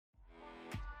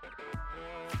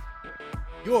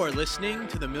You're listening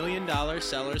to the $1 Million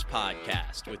Sellers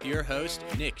Podcast with your host,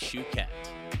 Nick Shuket.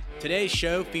 Today's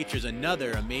show features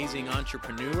another amazing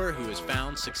entrepreneur who has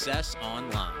found success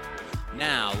online.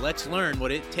 Now, let's learn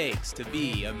what it takes to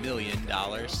be a $1 million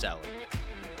seller.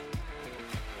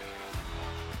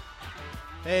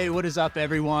 Hey, what is up,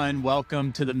 everyone?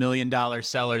 Welcome to the $1 Million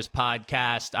Sellers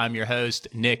Podcast. I'm your host,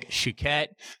 Nick Shuket.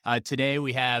 Today,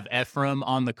 we have Ephraim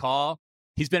on the call.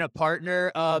 He's been a partner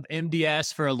of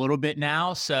MDS for a little bit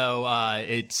now, so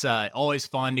it's always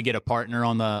fun to get a partner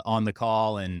on the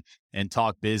call and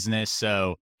talk business.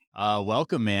 So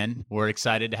welcome, man. We're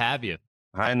excited to have you.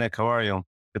 Hi, Nick. How are you?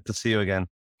 Good to see you again.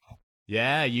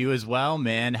 Yeah, you as well,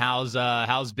 man.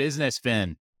 How's business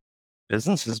been?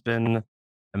 Business has been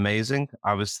amazing.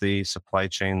 Obviously, supply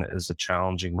chain is a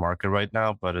challenging market right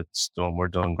now, but we're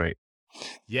doing great.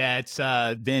 Yeah, it's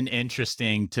been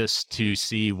interesting to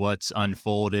see what's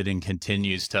unfolded and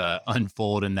continues to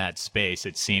unfold in that space.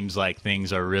 It seems like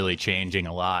things are really changing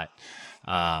a lot.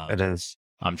 It is.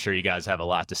 I'm sure you guys have a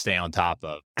lot to stay on top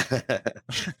of.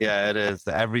 Yeah, it is.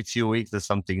 Every 2 weeks, there's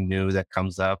something new that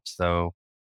comes up. So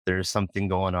there's something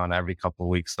going on every couple of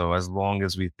weeks. So as long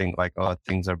as we think like, oh,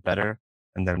 things are better,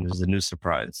 and then there's a new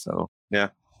surprise. So yeah,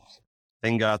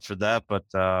 thank God for that. But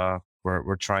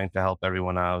we're trying to help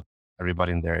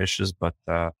everybody in their issues. But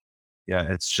yeah,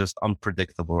 it's just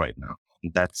unpredictable right now.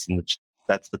 That's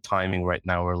the timing right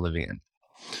now we're living in.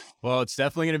 Well, it's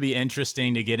definitely going to be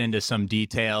interesting to get into some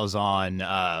details on,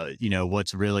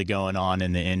 what's really going on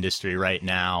in the industry right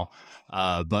now.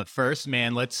 But first,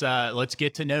 man, let's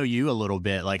get to know you a little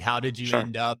bit. Like, how did you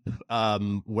end up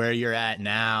where you're at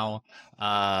now,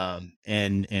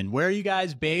 and where are you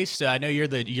guys based? I know you're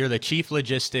the chief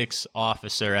logistics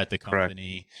officer at the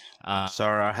company. So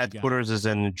our headquarters is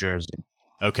in New Jersey.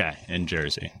 Okay, in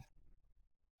Jersey.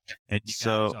 And you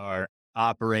guys are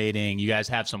operating. You guys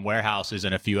have some warehouses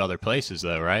in a few other places,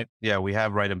 though, right? Yeah, we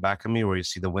have right in back of me where you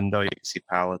see the window. You can see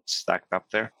pallets stacked up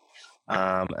there.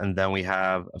 And then we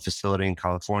have a facility in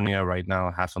California right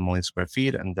now, 500,000 square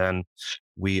feet. And then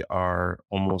we are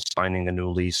almost signing a new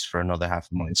lease for another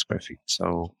 500,000 square feet.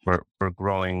 So we're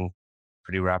growing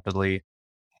pretty rapidly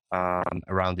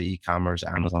around the e-commerce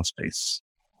Amazon space.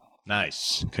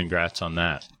 Nice. Congrats on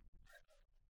that.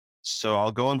 So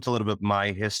I'll go into a little bit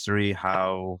my history,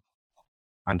 how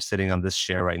I'm sitting on this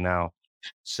chair right now.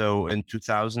 So in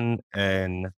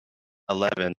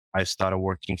 2011, I started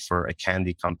working for a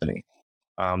candy company.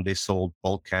 They sold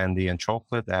bulk candy and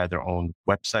chocolate. They had their own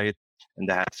website, and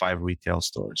they had 5 retail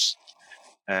stores.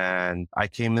 And I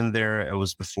came in there. It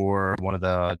was before one of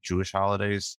the Jewish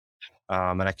holidays.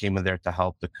 And I came in there to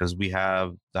help because we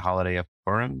have the holiday of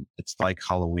Ephraim. It's like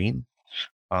Halloween.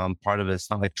 Part of it's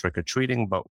not like trick-or-treating,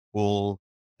 but all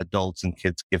adults and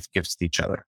kids give gifts to each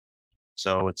other.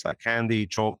 So it's like candy,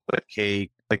 chocolate,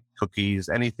 cake, like cookies,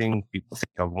 anything people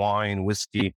think of, wine,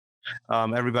 whiskey,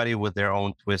 everybody with their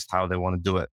own twist, how they want to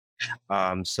do it.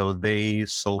 So they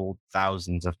sold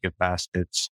thousands of gift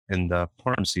baskets in the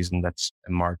Purim season. That's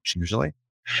in March usually.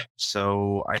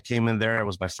 So I came in there. It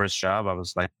was my first job. I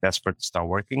was like desperate to start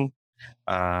working.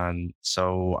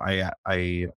 So I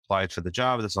applied for the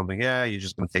job. There's something, you're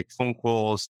just going to take phone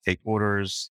calls, take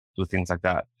orders, do things like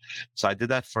that. So I did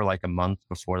that for like a month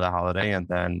before the holiday. And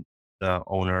then the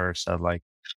owner said like,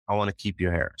 I want to keep you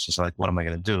here. So it's like, what am I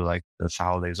going to do? Like the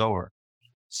holiday's over.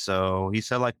 So he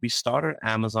said like, we started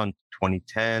Amazon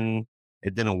 2010.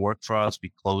 It didn't work for us.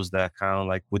 We closed the account.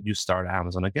 Like, would you start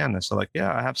Amazon again? And so like,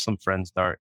 yeah, I have some friends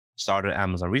that started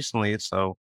Amazon recently.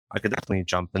 So I could definitely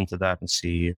jump into that and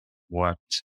see what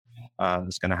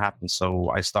is going to happen. So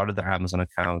I started the Amazon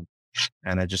account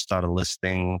and I just started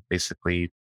listing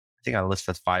basically, I think I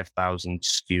listed 5,000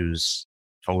 SKUs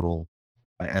total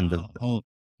by end of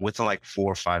within like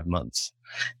 4 or 5 months.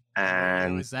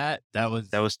 And was that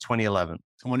was 2011.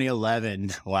 2011.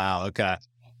 Wow. Okay.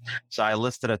 So I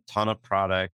listed a ton of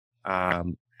product,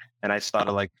 and I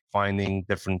started like finding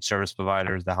different service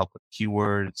providers that help with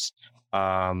keywords.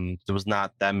 There was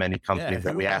not that many companies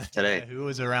that we have today. Who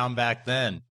was around back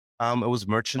then? It was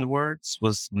Merchant Words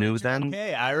was new then.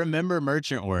 Okay, I remember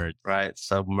Merchant Words. Right.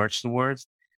 So Merchant Words,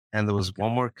 and there was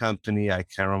one more company. I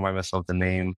can't remind myself the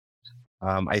name.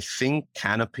 I think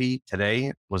Canopy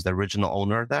today was the original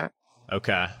owner of that.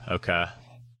 Okay.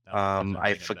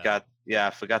 I forgot. Yeah,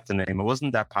 I forgot the name. It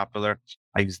wasn't that popular.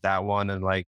 I used that one, and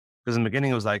like, because in the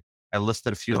beginning it was like I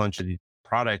listed a few hundred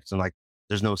products, and like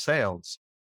there's no sales.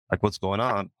 Like, what's going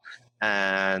on?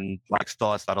 And like, still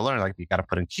I started learning, like, you got to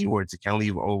put in keywords. You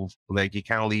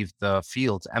can't leave the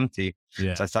fields empty.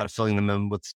 Yeah. So I started filling them in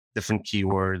with different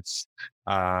keywords.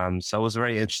 So it was a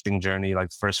very interesting journey. Like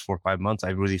the first 4 or 5 months,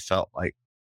 I really felt like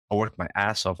I worked my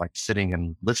ass off, like sitting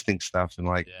and listing stuff, and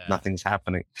like nothing's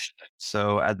happening.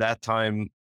 So at that time,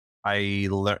 I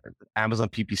learned Amazon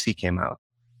PPC came out.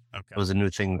 Okay. It was a new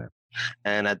thing then.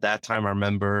 And at that time, I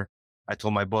remember I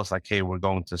told my boss, like, hey, we're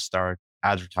going to start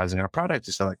advertising our product.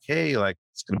 He said, like, hey, like,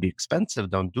 it's going to be expensive.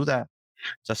 Don't do that.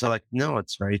 So I said, like, no,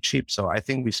 it's very cheap. So I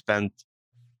think we spent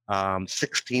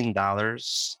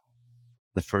 $16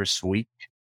 the first week,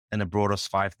 and it brought us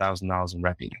 $5,000 in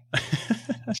revenue.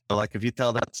 So, like, if you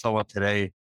tell that to someone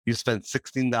today, you spent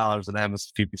 $16 on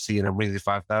Amazon PPC and it brings you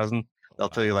 5,000, they'll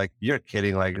tell you, like, you're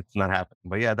kidding. Like, it's not happening.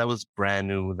 But yeah, that was brand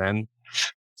new then.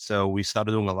 So we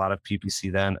started doing a lot of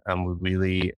PPC then, and we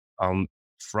really,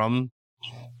 from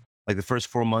like the first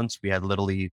 4 months, we had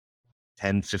literally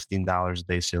 $10, $15 a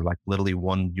day. So like literally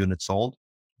one unit sold.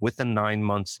 Within 9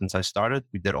 months since I started,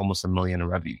 we did almost $1 million in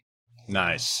revenue.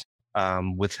 Nice.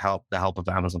 With the help of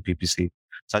Amazon PPC.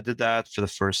 So I did that for the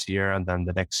first year, and then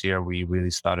the next year we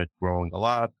really started growing a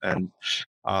lot. And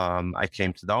I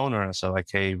came to the owner and I said, like,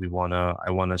 hey, I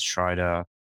wanna try to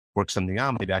work something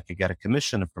out. Maybe I could get a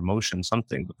commission, a promotion,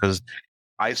 something, because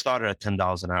I started at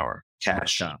 $10 an hour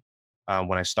cash.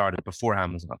 When I started before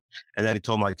Amazon. And then he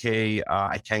told me, like, hey,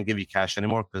 I can't give you cash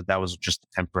anymore because that was just a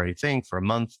temporary thing for a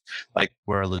month. Like,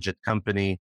 we're a legit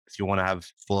company. If you want to have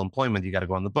full employment, you got to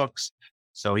go on the books.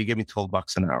 So he gave me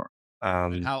 $12 an hour.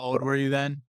 And how old were you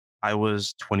then? I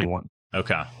was 21.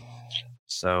 Okay.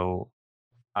 So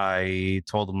I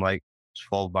told him, like,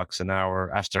 $12 an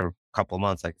hour. After a couple of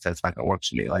months, like I said, it's not going to work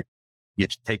for me. Like, you're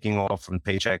taking off from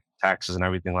paycheck, taxes, and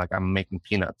everything. Like, I'm making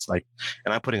peanuts, like,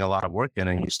 and I'm putting a lot of work in,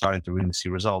 and you're starting to really see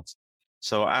results.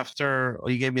 So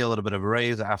he gave me a little bit of a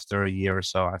raise. After a year or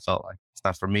so, I felt like it's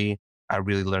not for me. I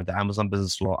really learned the Amazon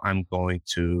business well. I'm going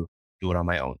to do it on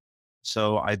my own.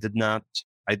 So I did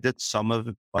some of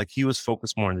it. Like, he was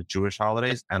focused more on the Jewish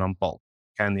holidays and on bulk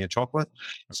candy and chocolate.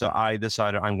 So I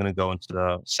decided I'm going to go into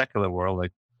the secular world,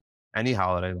 like any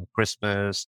holiday, like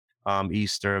Christmas,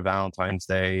 Easter, Valentine's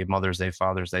Day, Mother's Day,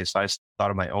 Father's Day. So I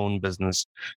started my own business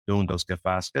doing those gift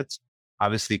baskets.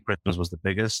 Obviously, Christmas was the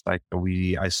biggest. Like,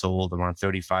 I sold around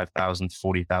 35,000,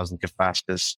 40,000 gift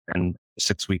baskets in a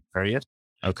 6-week period.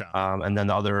 Okay. And then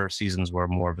the other seasons were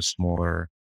more of a smaller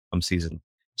season.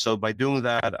 So by doing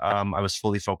that, I was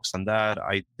fully focused on that.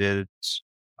 I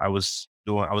was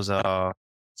a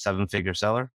 7-figure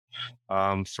seller.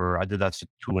 I did that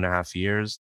for 2.5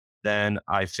 years. Then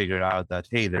I figured out that,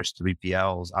 hey, there's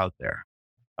 3PLs out there.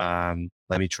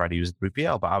 Let me try to use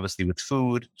 3PL. But obviously with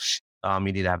food, you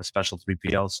need to have a special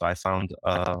 3PL. So I found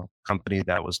a company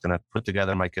that was going to put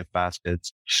together my gift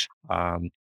baskets,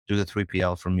 do the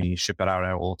 3PL for me, ship it out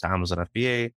all to Amazon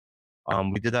FBA.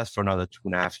 We did that for another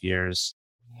 2.5 years.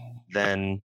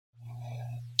 Then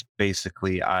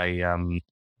basically I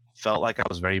felt like I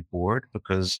was very bored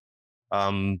because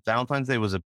Valentine's Day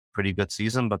was a pretty good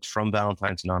season, but from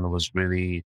Valentine's on, it was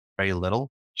really very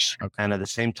little. Okay. And at the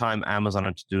same time, Amazon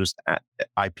introduced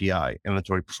IPI,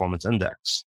 Inventory Performance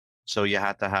Index. So you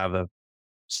had to have a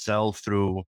sell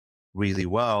through really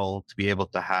well to be able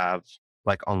to have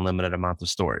like unlimited amount of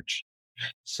storage.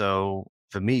 So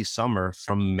for me, summer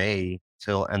from May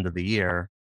till end of the year,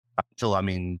 until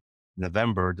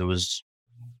November, there was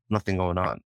nothing going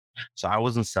on. So I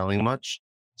wasn't selling much.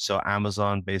 So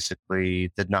Amazon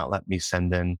basically did not let me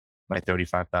send in my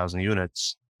 35,000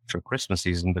 units for Christmas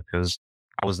season because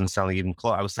I wasn't selling even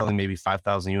close. I was selling maybe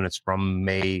 5,000 units from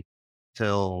May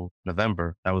till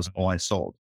November. That was all I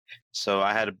sold. So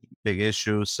I had a big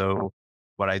issue. So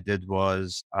what I did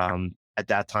was, at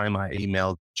that time, I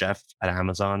emailed Jeff at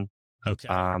Amazon,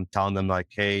 telling them, like,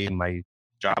 hey, my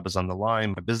job is on the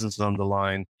line. My business is on the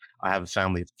line. I have a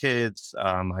family of kids.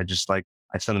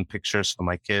 I send them pictures for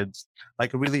my kids,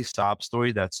 like a really sob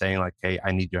story that's saying, like, hey,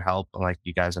 I need your help. And like,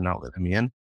 you guys are not letting me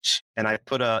in. And I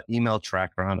put an email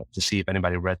tracker on it to see if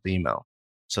anybody read the email.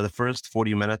 So the first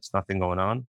 40 minutes, nothing going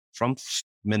on. From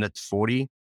minute 40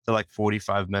 to like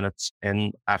 45 minutes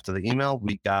in after the email,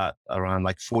 we got around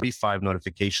like 45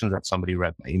 notifications that somebody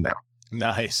read my email.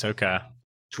 Nice. Okay.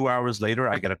 2 hours later,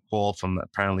 I get a call from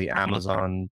apparently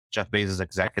Amazon, Jeff Bezos'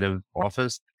 executive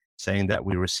office, saying that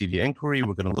we received your inquiry.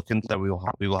 We're going to look into that. We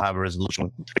will have a resolution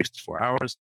within 3 to 4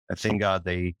 hours. And thank God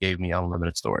they gave me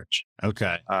unlimited storage.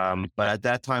 Okay. But at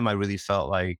that time, I really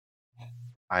felt like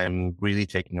I'm really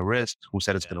taking a risk. Who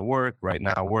said it's going to work? Right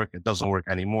now, it doesn't work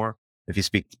anymore. If you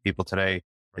speak to people today,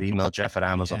 or email Jeff at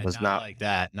Amazon, it's not like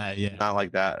that. Not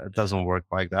like that. It doesn't work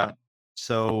like that.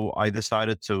 So I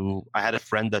decided I had a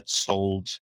friend that sold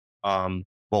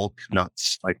bulk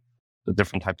nuts, like the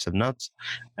different types of nuts.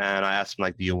 And I asked him,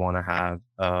 like, do you want to have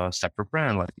a separate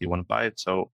brand? Like, do you want to buy it?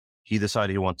 So he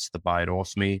decided he wants to buy it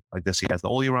off me. Like this, he has the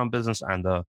all year round business and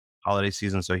the holiday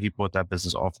season. So he bought that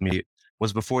business off me. It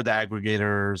was before the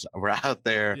aggregators were out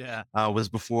there. Yeah. Was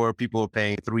before people were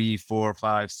paying 3, 4,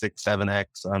 5, 6,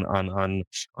 7x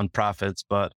on profits.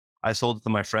 But I sold it to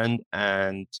my friend,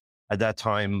 and at that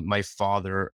time, my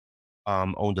father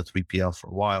owned a 3PL for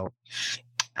a while,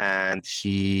 and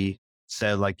he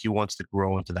said like he wants to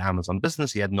grow into the Amazon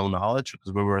business. He had no knowledge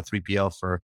because we were a 3PL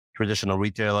for traditional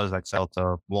retailers like sell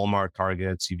to Walmart,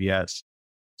 Target, CVS.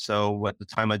 So at the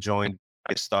time I joined,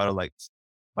 I started like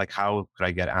how could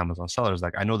I get Amazon sellers?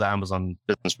 Like I know the Amazon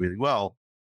business really well.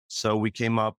 So we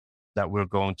came up that we're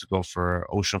going to go for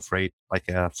ocean freight, like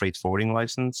a freight forwarding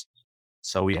license.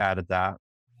 So we added that.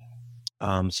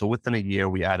 So within a year,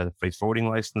 we added a freight forwarding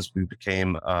license. We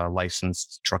became a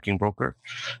licensed trucking broker.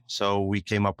 So we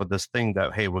came up with this thing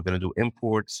that, hey, we're going to do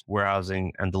imports,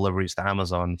 warehousing, and deliveries to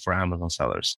Amazon for Amazon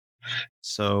sellers.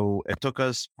 So it took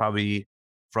us probably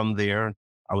from there,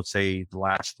 I would say the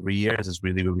last 3 years is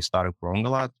really where we started growing a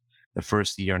lot. The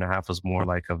first year and a half was more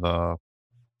like of a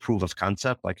proof of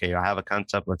concept, like, hey, I have a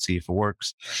concept, let's see if it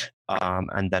works.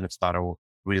 And then it started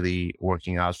really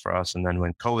working out for us. And then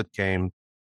when COVID came,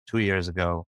 2 years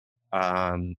ago,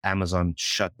 Amazon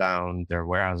shut down their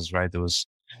warehouses, right? There was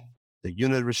the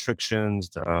unit restrictions,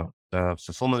 the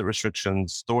fulfillment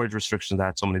restrictions, storage restrictions. They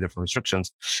had so many different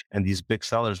restrictions. And these big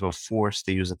sellers were forced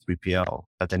to use a 3PL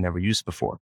that they never used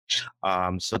before.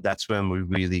 So that's when we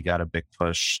really got a big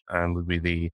push, and we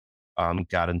really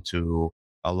got into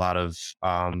a lot of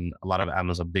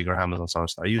Amazon, bigger Amazon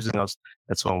sellers started using us.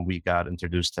 That's when we got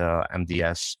introduced to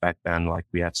MDS back then. Like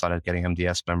we had started getting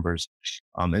MDS members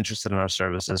interested in our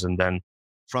services, and then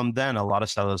from then a lot of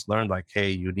sellers learned like, hey,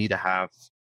 you need to have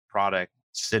product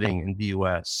sitting in the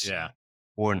US Yeah.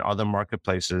 or in other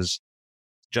marketplaces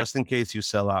just in case you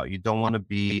sell out. You don't want to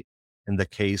be in the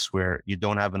case where you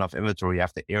don't have enough inventory. You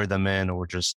have to air them in or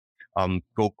just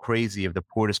go crazy if the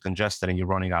port is congested and you're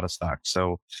running out of stock.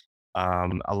 So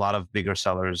a lot of bigger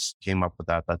sellers came up with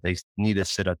that they need to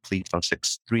sit at least on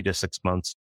 3 to 6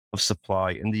 months of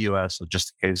supply in the US. So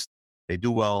just in case they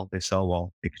do well, they sell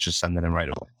well, they could just send it in right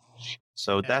away.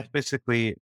 So that's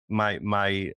basically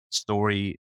my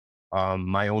story,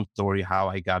 my own story, how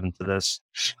I got into this.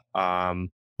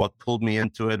 What pulled me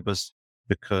into it was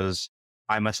because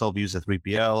I myself used a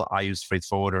 3PL, I used freight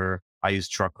forwarder, I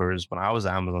used truckers when I was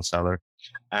an Amazon seller,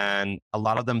 and a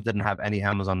lot of them didn't have any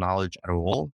Amazon knowledge at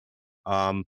all.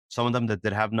 Some of them that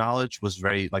did have knowledge was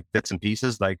very like bits and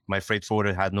pieces. Like my freight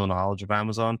forwarder had no knowledge of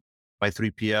Amazon. My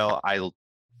 3PL, I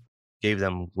gave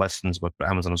them lessons what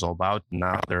Amazon is all about.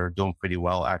 Now they're doing pretty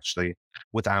well actually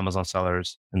with Amazon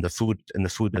sellers in the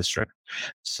food district.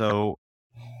 So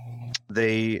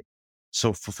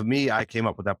for me, I came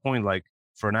up with that point, like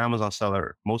for an Amazon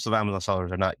seller, most of Amazon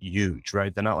sellers are not huge,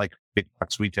 right? They're not like big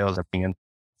box retailers that bring in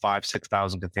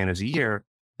 5,000-6,000 containers a year.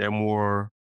 They're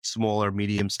more smaller,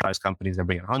 medium-sized companies that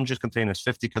bring in 100 containers,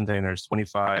 50 containers,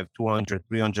 25, 200,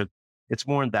 300. It's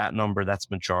more in that number. That's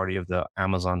majority of the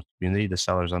Amazon community, the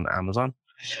sellers on Amazon.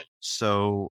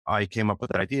 So I came up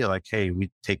with that idea, like, hey, we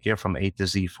take care from A to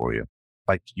Z for you.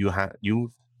 Like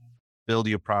you build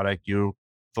your product, you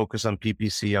focus on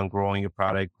PPC, on growing your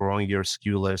product, growing your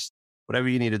SKU list, whatever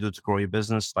you need to do to grow your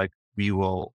business. Like we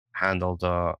will handle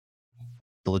the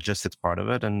logistics part of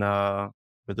it, and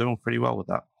we're doing pretty well with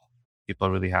that. People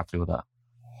are really happy with that.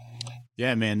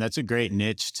 Yeah, man, that's a great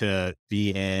niche to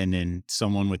be in, and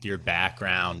someone with your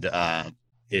background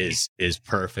is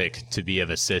perfect to be of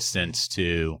assistance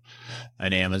to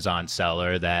an Amazon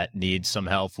seller that needs some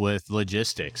help with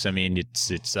logistics. I mean,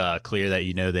 it's clear that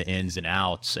you know the ins and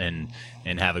outs and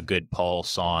have a good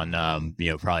pulse on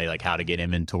probably like how to get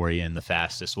inventory in the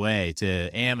fastest way to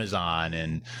Amazon,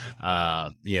 and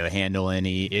handle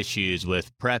any issues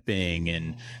with prepping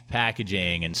and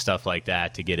packaging and stuff like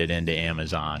that to get it into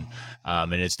Amazon.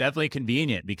 And it's definitely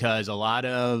convenient because a lot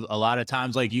of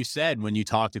times, like you said, when you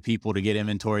talk to people to get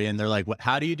inventory in, they're like,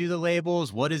 how do you do the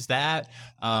labels? What is that?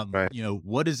 Right.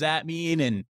 What does that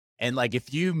mean? And like,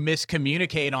 if you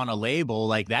miscommunicate on a label,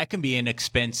 like that can be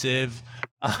inexpensive.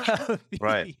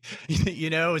 Right.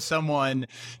 If someone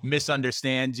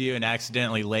misunderstands you and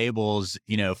accidentally labels,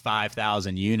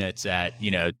 5,000 units at,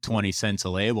 20 cents a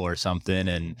label or something,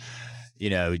 and you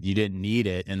didn't need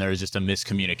it, and there was just a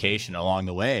miscommunication along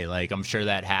the way. Like, I'm sure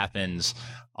that happens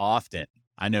often.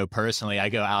 I know personally, I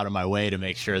go out of my way to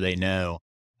make sure they know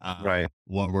Right.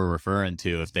 what we're referring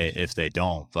to if they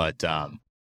don't. But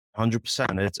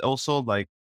 100%. It's also like,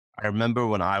 I remember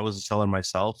when I was a seller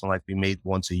myself, and like we made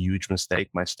once a huge mistake.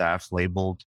 My staff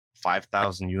labeled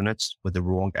 5,000 units with the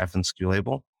wrong F and SKU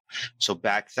label. So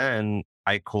back then,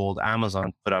 I called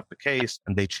Amazon, put up a case,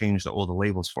 and they changed all the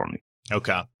labels for me.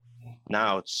 okay.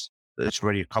 Now it's it's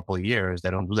already a couple of years. They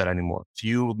don't do that anymore. If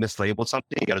you mislabeled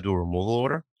something, you got to do a removal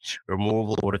order.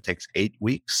 Removal order takes 8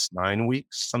 weeks, 9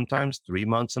 weeks, sometimes 3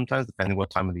 months, sometimes depending what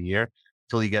time of the year,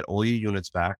 till you get all your units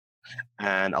back.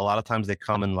 And a lot of times they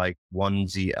come in like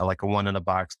onesie, like a one in a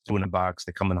box, two in a box.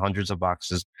 They come in hundreds of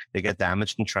boxes. They get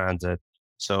damaged in transit.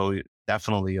 So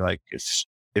definitely, like if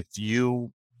your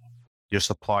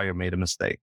supplier made a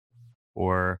mistake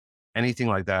or anything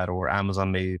like that, or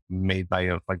Amazon made by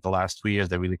like the last 2 years,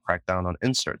 they really cracked down on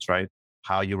inserts, right?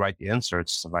 How you write the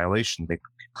inserts is a violation. They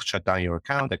could shut down your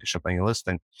account. They could shut down your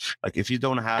listing. Like if you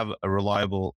don't have a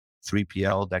reliable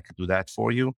 3PL that could do that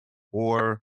for you,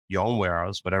 or your own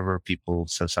warehouse, whatever people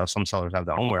sell, some sellers have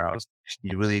their own warehouse.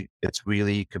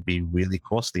 Could be really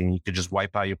costly, and you could just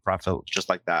wipe out your profit just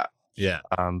like that. Yeah.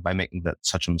 By making that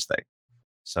such a mistake.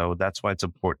 So that's why it's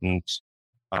important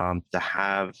to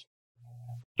have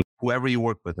whoever you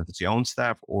work with, if it's your own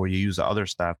staff or you use other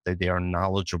staff, that they are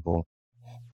knowledgeable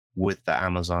with the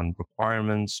Amazon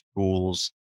requirements,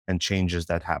 rules, and changes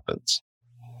that happens.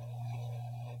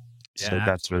 Yeah, so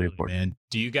that's really important. Man.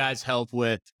 Do you guys help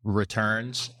with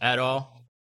returns at all?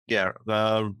 Yeah,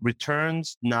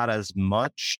 returns, not as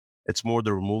much. It's more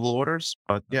the removal orders.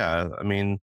 But yeah, I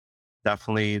mean,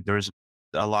 definitely there's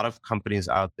a lot of companies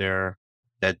out there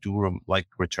that do like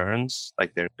returns,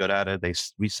 like they're good at it. They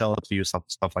resell it to you,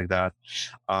 stuff like that.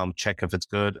 Check if it's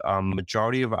good.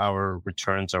 Majority of our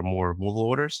returns are more removal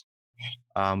orders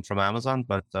from Amazon,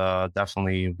 but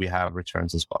definitely we have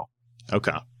returns as well.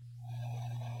 Okay.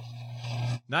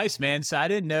 Nice, man. So I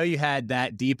didn't know you had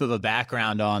that deep of a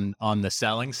background on the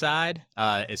selling side,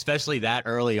 especially that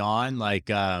early on. Like,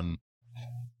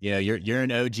 you're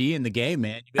an OG in the game,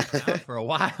 man. You've been around for a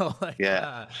while. Like,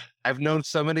 yeah. I've known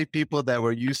so many people that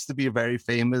were used to be very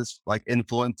famous, like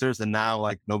influencers, and now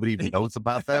like nobody even knows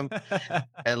about them.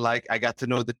 And like I got to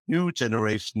know the new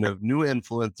generation of new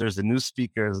influencers and new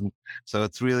speakers, and so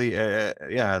it's really,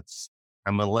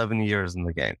 I'm 11 years in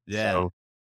the game. Yeah. So,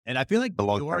 and I feel like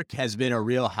New York has been a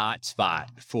real hot spot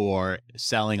for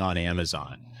selling on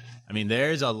Amazon. I mean,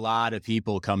 there's a lot of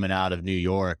people coming out of New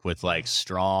York with like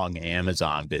strong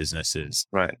Amazon businesses,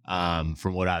 right?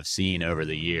 From what I've seen over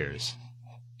the years.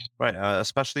 Right.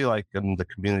 Especially like in the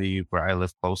community where I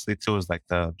live closely to is like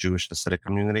the Jewish Hasidic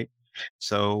community.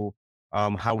 So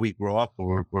how we grow up,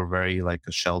 we're very like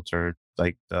a sheltered,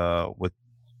 like with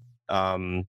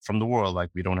from the world. Like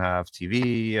we don't have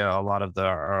TV. A lot of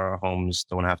our homes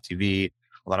don't have TV.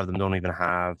 A lot of them don't even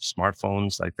have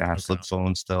smartphones. Like they have flip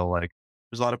phones still. Like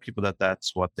there's a lot of people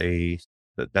that's what they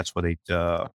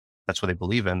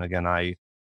believe in. Again,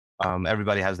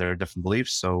 everybody has their different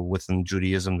beliefs. So within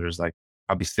Judaism, there's like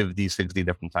probably 50, 60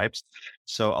 different types.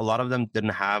 So a lot of them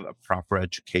didn't have a proper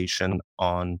education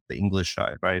on the English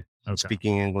side, right? Okay.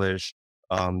 Speaking English,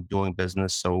 doing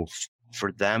business. So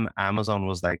for them, Amazon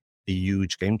was like a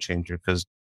huge game changer because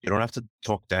you don't have to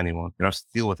talk to anyone. You don't have to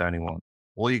deal with anyone.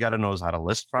 All you got to know is how to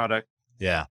list product,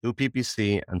 do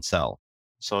PPC, and sell.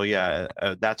 So yeah,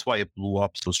 that's why it blew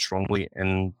up so strongly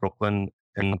in Brooklyn,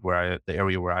 in the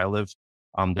area where I live.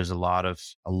 There's a lot of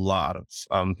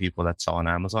people that sell on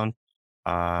Amazon.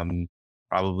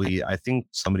 Probably, I think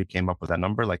somebody came up with that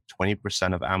number, like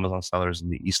 20% of Amazon sellers in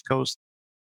the East Coast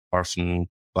are from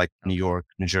like New York,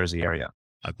 New Jersey area.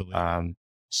 I believe.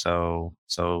 So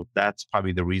that's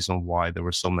probably the reason why there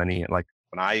were so many. Like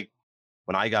when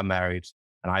I got married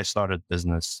and I started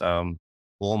business,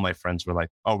 all my friends were like,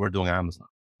 "Oh, we're doing Amazon."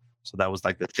 So that was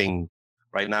like the thing.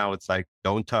 Right now, it's like,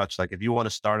 don't touch. Like if you want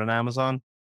to start on Amazon,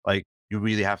 like you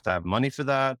really have to have money for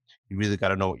that. You really got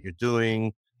to know what you're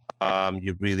doing.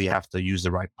 You really have to use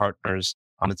the right partners.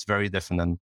 It's very different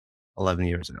than 11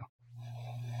 years ago.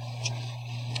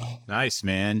 Nice,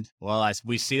 man. Well,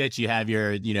 we see that you have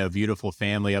your, beautiful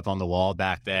family up on the wall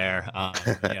back there.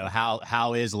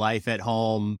 How is life at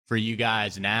home for you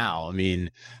guys now? I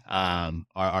mean,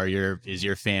 is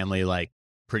your family like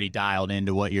pretty dialed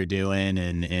into what you're doing,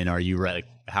 and are you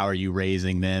how are you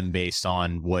raising them based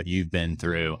on what you've been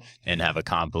through and have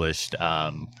accomplished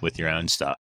with your own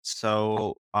stuff?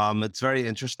 So it's very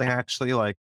interesting actually.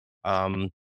 Like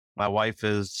my wife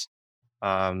is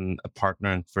a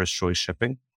partner in First Choice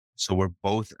Shipping. So we're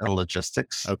both in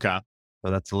logistics. Okay. So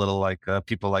that's a little like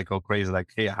people like go crazy. Like,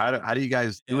 hey, how do you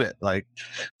guys do it? Like,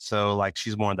 so like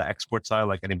she's more on the export side,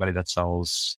 like anybody that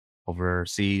sells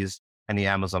overseas, any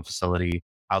Amazon facility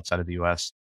outside of the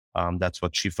US. That's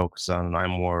what she focuses on. And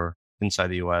I'm more inside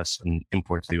the US and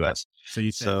import to the US. So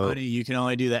you said, honey, you can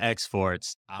only do the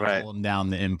exports. I'm holding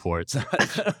down the imports.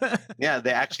 Yeah,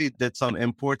 they actually did some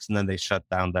imports and then they shut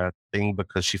down that thing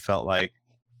because she felt like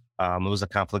it was a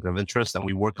conflict of interest, and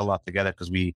we work a lot together because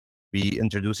we we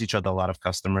introduce each other to a lot of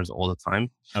customers all the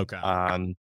time. Okay.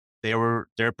 Um,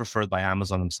 they're preferred by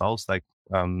Amazon themselves. Like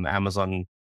Amazon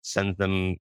sends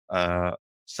them uh,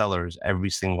 sellers every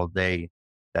single day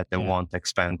that they Yeah. want to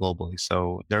expand globally.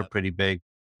 So they're Yep. pretty big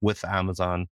with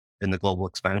Amazon in the global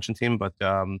expansion team. But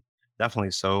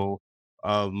definitely, so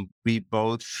we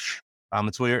both.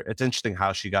 It's weird. It's interesting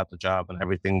how she got the job and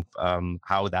everything.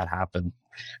 How that happened.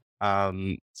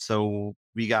 So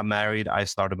we got married. I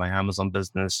started my Amazon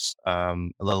business a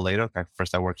little later.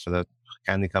 First, I worked for the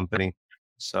candy company.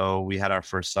 So we had our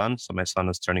first son. So my son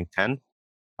is turning 10.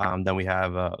 Then we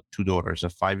have two daughters, a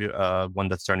 5 year, one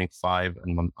that's turning 5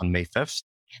 and on May 5th.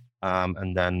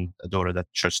 And then a daughter that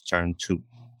just turned 2.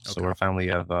 So Okay. we're a family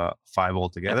of 5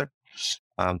 altogether,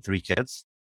 3 kids.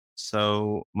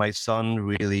 So my son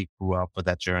really grew up with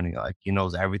that journey. Like he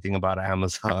knows everything about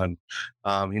Amazon.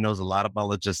 He knows a lot about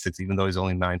logistics, even though he's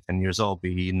only 9, 10 years old,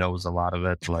 but he knows a lot of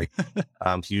it. Like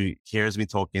he hears me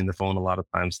talking on the phone a lot of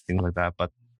times, things like that.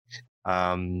 But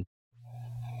um,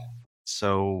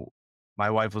 so my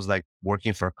wife was like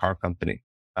working for a car company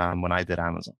when I did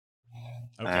Amazon,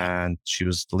 Okay. and she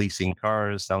was leasing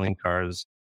cars, selling cars.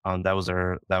 That was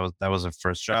her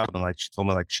first job, and like she told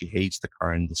me like she hates the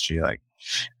car industry. Like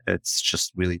it's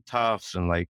just really tough, and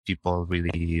like people are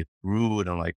really rude,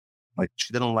 and like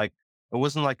she didn't like. It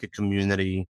wasn't like a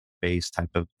community based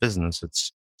type of business.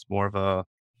 It's more of a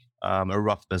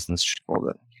rough business, she called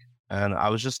it. And I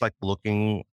was just like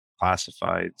looking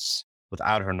classifieds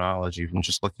without her knowledge, even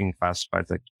just looking classifieds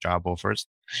like job offers.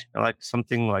 And like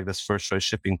something like this first choice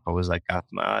shipping pose like got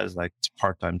my eyes, like it's a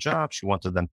part-time job. She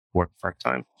wanted them to work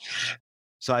part-time.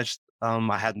 So I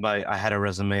had a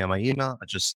resume on my email. I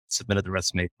just submitted the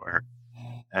resume for her.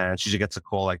 And she just gets a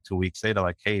call like 2 weeks later,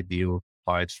 like, hey, do you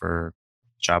apply for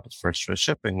a job at first choice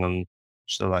shipping? And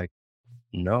she's like,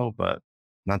 no, but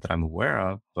not that I'm aware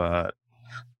of, but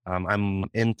I'm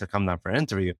in to come down for an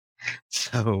interview.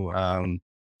 So,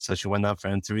 so she went down for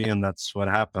an interview, and that's what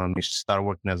happened. I mean, she started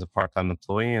working as a part-time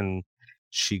employee, and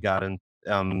she got in.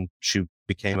 She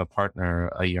became a partner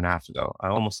a year and a half ago,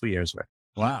 almost 2 years ago.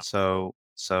 Wow.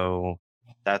 So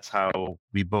that's how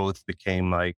we both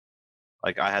became like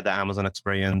I had the Amazon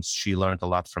experience. She learned a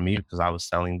lot from me because I was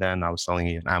selling then. I was selling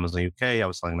in Amazon UK. I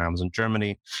was selling in Amazon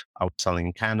Germany. I was selling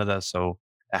in Canada. So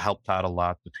it helped out a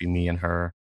lot between me and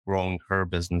her growing her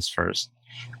business first.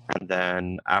 And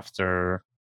then after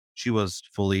she was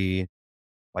fully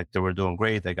like they were doing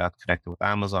great, they got connected with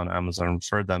Amazon. Amazon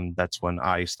referred them. That's when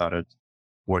I started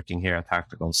working here at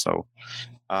Tactical. So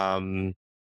it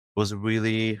was a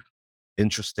really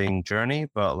interesting journey,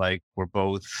 but like we're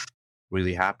both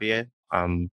really happy.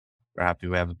 We're happy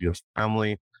we have a beautiful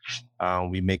family.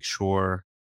 We make sure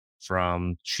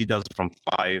she does it from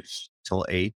 5 till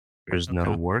 8. There's no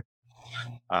Okay. work.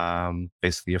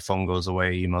 Basically, your phone goes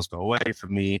away, emails go away. For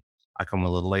me, I come a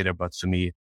little later, but for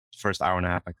me, first hour and a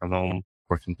half, I come home,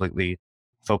 we're completely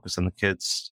focused on the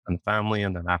kids and the family,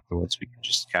 and then afterwards we can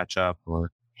just catch up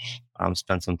or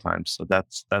spend some time. So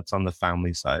that's on the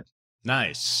family side.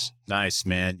 Nice. Nice,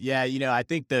 man. Yeah, I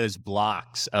think those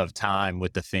blocks of time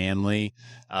with the family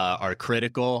are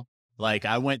critical. Like,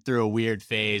 I went through a weird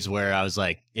phase where I was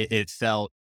like, it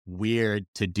felt weird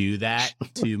to do that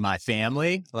to my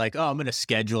family. Like, oh, I'm going to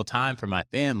schedule time for my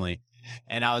family.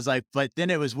 And I was like, but then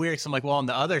it was weird. So I'm like, well, on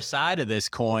the other side of this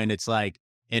coin, it's like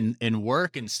in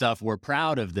work and stuff, we're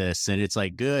proud of this and it's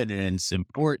like good and it's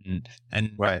important.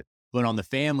 And Right, but on the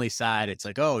family side, it's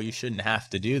like, oh, you shouldn't have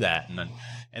to do that.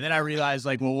 And then I realized,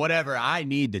 like, well, whatever I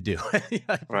need to do.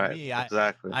 Like, for right, me,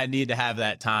 exactly. I need to have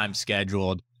that time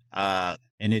scheduled.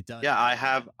 And it does. Yeah, I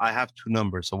have two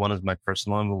numbers. So one is my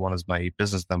personal number, one is my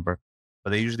business number, but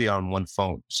they're usually on one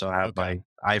phone. So I have Okay.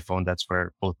 my iPhone. That's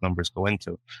where both numbers go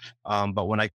into.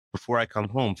 But before I come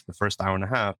home for the first hour and a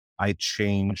half, I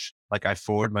change like I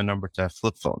forward my number to a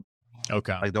flip phone,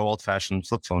 Okay. like the old fashioned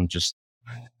flip phone.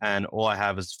 And all I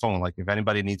have is phone. Like if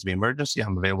anybody needs me emergency,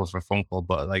 I'm available for a phone call.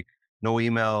 But like no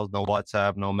emails, no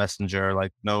WhatsApp, no Messenger,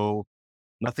 like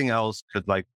nothing else could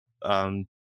like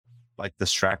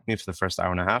distract me for the first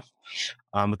hour and a half.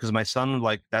 Because my son,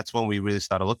 like, that's when we really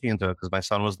started looking into it. Because my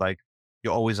son was like,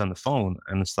 "You're always on the phone,"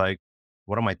 and it's like,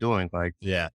 "What am I doing?" Like,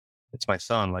 Yeah. it's my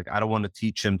son. Like, I don't want to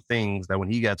teach him things that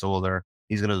when he gets older,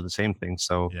 he's gonna do the same thing.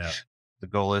 So Yeah. the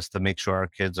goal is to make sure our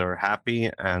kids are happy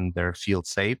and they feel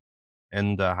safe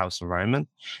in the house environment,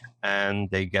 and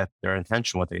they get their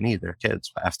attention, what they need. They're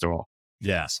kids, after all.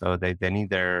 Yeah. So they need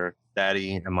their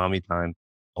daddy and mommy time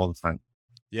all the time.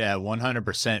 Yeah,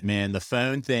 100%, man. The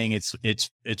phone thing, it's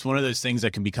one of those things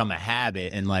that can become a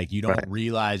habit and like you don't Right.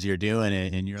 realize you're doing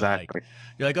it and Exactly.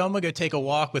 you're like, "Oh, I'm gonna go take a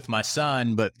walk with my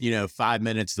son," but 5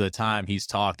 minutes of the time he's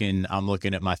talking, I'm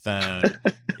looking at my phone,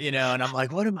 and I'm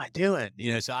like, "What am I doing?"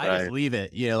 So I just Right. leave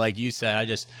it, like you said, I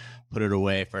just put it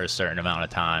away for a certain amount of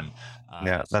time,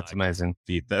 Yeah, so that's I can amazing.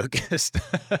 be focused.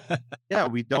 Yeah,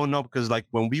 we don't know because like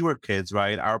when we were kids,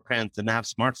 right, our parents didn't have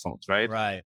smartphones, right?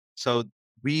 Right. So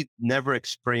we never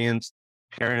experienced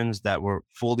parents that were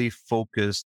fully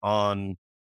focused on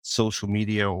social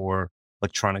media or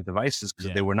electronic devices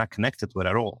because they Yeah. were not connected to it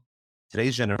at all.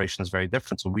 Today's generation is very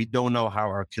different. So we don't know how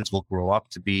our kids will grow up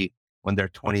to be when they're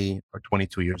 20 or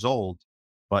 22 years old.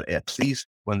 But at least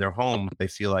when they're home, they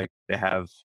feel like they have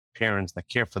parents that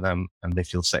care for them and they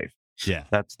feel safe. Yeah.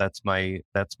 That's my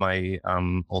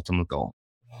ultimate goal.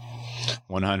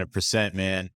 100%,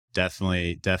 man.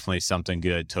 Definitely something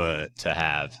good to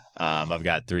have. I've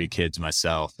got 3 kids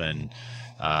myself, and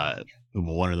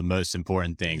one of the most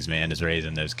important things, man, is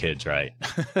raising those kids right.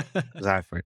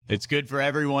 Exactly. It's good for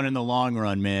everyone in the long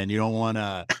run, man. You don't want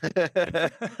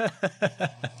to.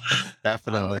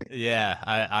 Definitely. Yeah,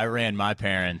 I ran my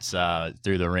parents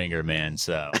through the ringer, man.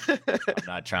 So I'm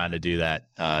not trying to do that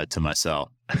to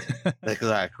myself.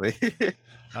 Exactly.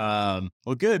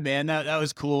 Well, good, man. That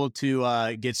was cool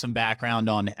to get some background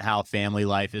on how family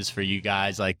life is for you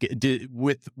guys. Like,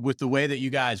 with the way that you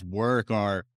guys work,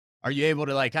 are you able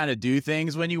to like kind of do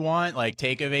things when you want, like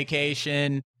take a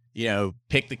vacation,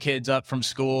 pick the kids up from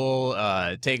school,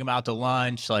 take them out to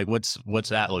lunch? Like, what's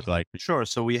that look like? Sure.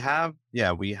 So we have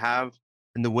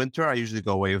in the winter, I usually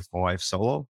go away with my wife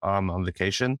solo, on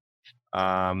vacation.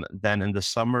 Then in the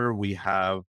summer, we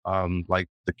have, like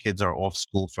the kids are off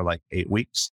school for like 8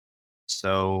 weeks.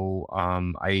 So,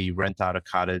 I rent out a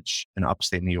cottage in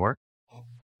upstate New York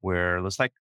where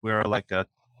we're like a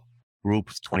group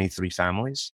of 23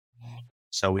 families.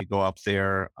 So we go up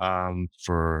there,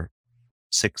 for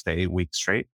 6 to 8 weeks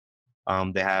straight.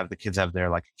 The kids have their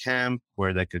like camp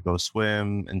where they could go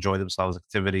swim, enjoy themselves,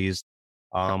 activities.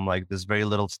 Like there's very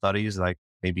little studies, like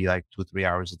maybe like 2, 3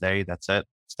 hours a day. That's it,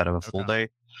 instead of a full Okay. day.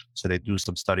 So they do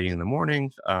some studying in the morning,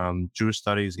 Jewish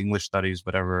studies, English studies,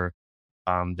 whatever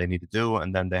they need to do,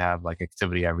 and then they have like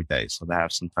activity every day. So they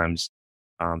have sometimes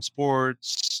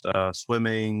sports,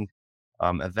 swimming,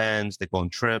 events. They go on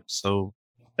trips. So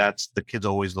that's the kids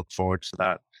always look forward to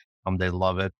that. They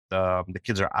love it. The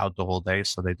kids are out the whole day,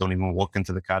 so they don't even walk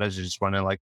into the cottage. They just run in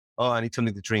like, oh, I need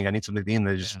something to drink. I need something to eat. And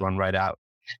they just Yeah. run right out.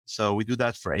 So we do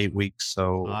that for 8 weeks.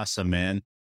 So Awesome, man.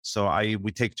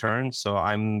 we take turns. So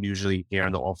I'm usually here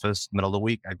in the office middle of the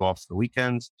week. I go off the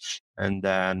weekends, and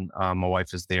then my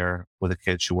wife is there with the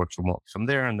kids. She works remote from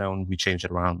there, and then we change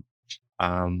it around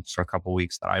for a couple of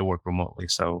weeks that I work remotely.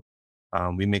 So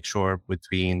we make sure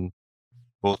between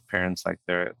both parents like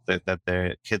that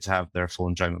their kids have their full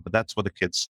enjoyment. But that's what the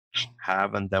kids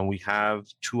have, and then we have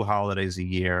 2 holidays a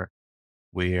year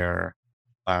where,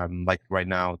 like right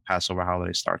now, Passover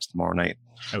holiday starts tomorrow night.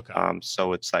 Okay.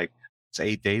 So it's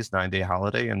 8 days, 9 day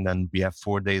holiday, and then we have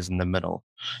 4 days in the middle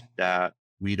that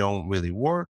we don't really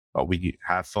work, but we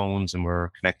have phones and we're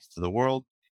connected to the world.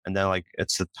 And then like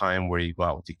it's the time where you go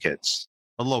out with your kids.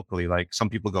 But locally, like some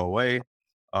people go away.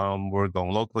 We're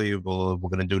going locally. We're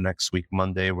gonna do next week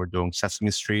Monday. We're doing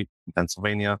Sesame Street in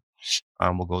Pennsylvania.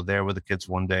 We'll go there with the kids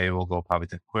one day. We'll go probably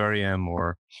to aquarium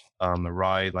or a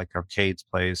ride like arcades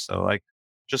place. So like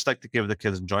just like to give the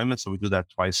kids enjoyment. So we do that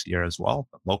twice a year as well,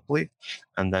 but locally.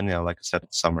 And then like I said,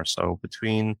 it's summer. So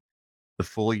between the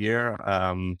full year,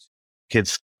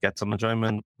 kids get some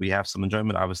enjoyment. We have some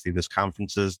enjoyment. Obviously, there's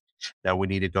conferences that we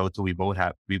need to go to. We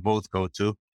both go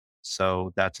to.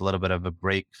 So that's a little bit of a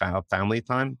break, family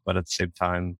time, but at the same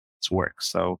time, it's work.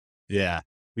 So Yeah.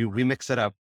 we mix it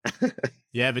up.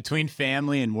 Yeah, between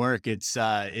family and work, it's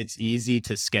easy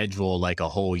to schedule like a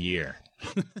whole year.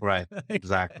 Right. like,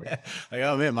 Exactly. like,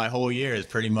 oh man, my whole year is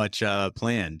pretty much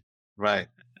planned. Right.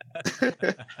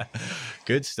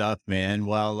 Good stuff, man.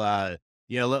 Well,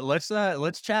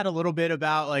 let's chat a little bit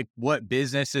about like what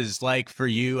business is like for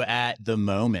you at the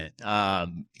moment. Yeah,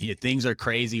 things are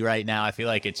crazy right now. I feel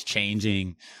like it's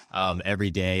changing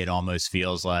every day. It almost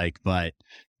feels like, but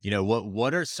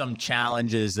what are some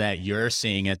challenges that you're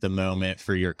seeing at the moment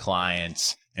for your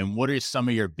clients, and what are some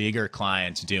of your bigger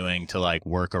clients doing to like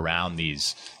work around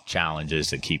these challenges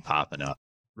that keep popping up?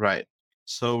 Right.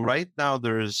 So right now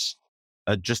there's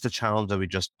just a challenge that we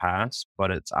just passed,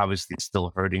 but it's obviously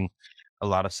still hurting a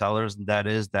lot of sellers. And that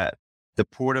is that the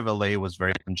port of LA was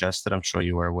very congested. I'm sure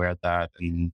you were aware of that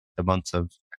in the months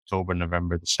of October,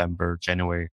 November, December,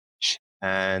 January.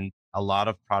 And a lot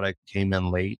of product came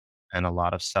in late, and a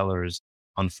lot of sellers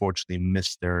unfortunately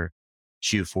missed their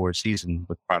Q4 season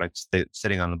with products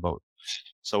sitting on the boat.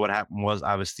 So what happened was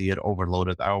obviously it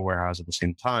overloaded our warehouse at the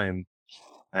same time,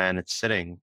 and it's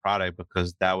sitting product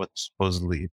because that was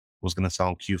supposedly was going to sell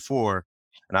in Q4.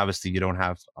 And obviously, you don't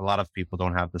have a lot of people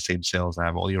don't have the same sales I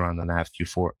have all year round than I have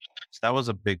Q4. So that was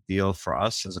a big deal for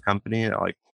us as a company,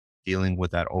 like dealing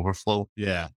with that overflow.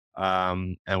 Yeah.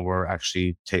 And we're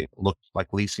actually look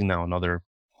like leasing now another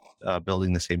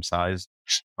building the same size.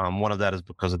 One of that is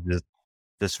because of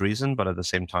this reason, but at the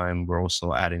same time, we're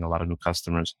also adding a lot of new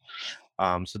customers.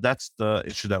 So that's the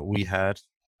issue that we had.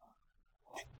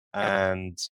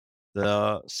 And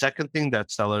the second thing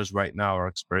that sellers right now are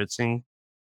experiencing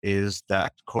is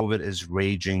that COVID is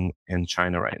raging in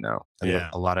China right now and with Yeah.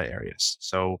 a lot of areas.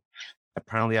 So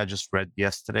apparently, I just read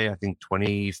yesterday, I think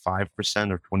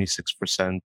 25% or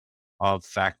 26% of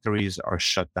factories are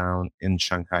shut down in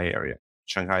Shanghai area.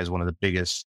 Shanghai is one of the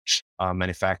biggest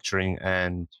manufacturing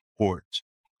and port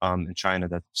in China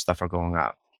that stuff are going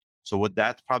out. So what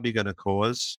that's probably going to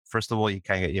cause, first of all, you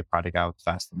can't get your product out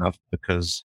fast enough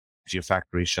because if your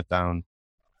factory is shut down,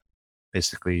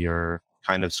 basically you're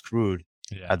kind of screwed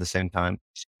Yeah. at the same time.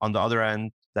 On the other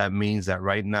end, that means that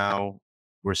right now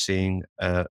we're seeing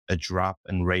a drop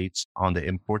in rates on the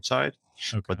import side.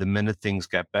 Okay. But the minute things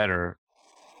get better,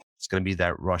 it's going to be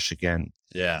that rush again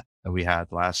Yeah. that we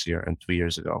had last year and 2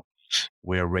 years ago,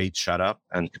 where rates shut up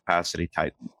and capacity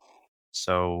tightened.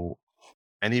 So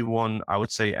I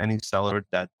would say any seller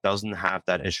that doesn't have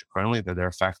that issue currently, that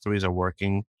their factories are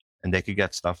working and they could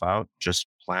get stuff out, just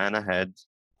plan ahead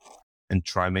and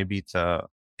try maybe to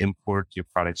import your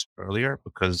products earlier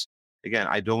because again,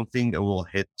 I don't think it will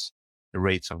hit the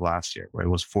rates of last year where it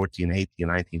was 14, 18,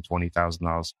 19,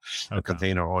 $20,000 a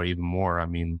container or even more. I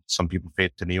mean, some people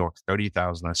paid to New York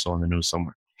 30,000 I saw in the news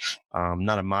somewhere.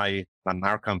 Not in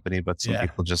our company, but some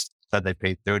people just said they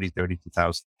paid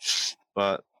 32,000.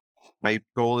 But my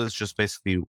goal is just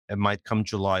basically it might come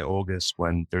July, August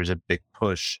when there's a big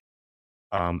push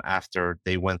after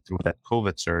they went through that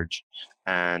COVID surge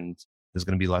and there's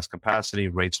going to be less capacity,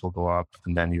 rates will go up,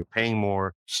 and then you're paying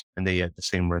more and they get the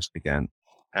same risk again.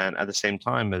 And at the same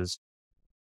time is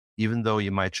even though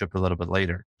you might ship a little bit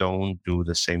later, don't do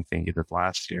the same thing you did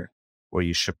last year where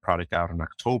you ship product out in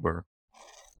October,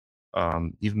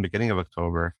 even beginning of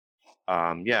October.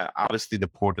 Yeah, obviously the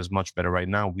port is much better right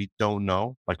now. We don't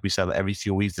know. Like we said, every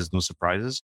few weeks there's new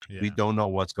surprises. Yeah. We don't know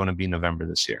what's going to be November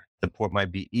this year. The port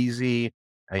might be easy,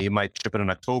 and you might ship it in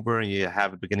October, and you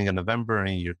have it beginning of November,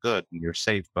 and you're good and you're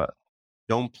safe. But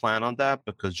don't plan on that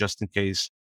because just in case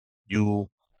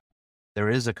there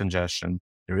is a congestion,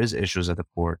 there is issues at the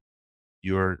port,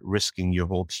 you're risking your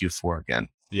whole Q4 again.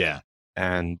 Yeah.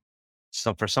 And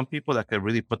so for some people, that could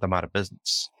really put them out of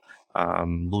business,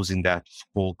 losing that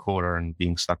full quarter and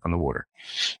being stuck on the water.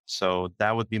 So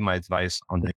that would be my advice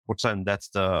on the import side. And that's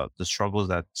the struggles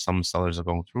that some sellers are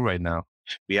going through right now.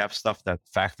 We have stuff that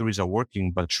factories are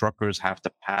working, but truckers have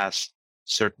to pass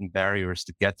certain barriers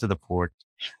to get to the port,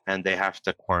 and they have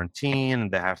to quarantine,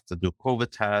 and they have to do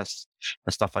COVID tests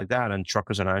and stuff like that. And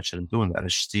truckers are not interested in doing that.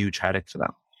 It's just a huge headache for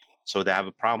them. So they have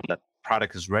a problem that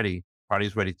product is ready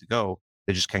to go.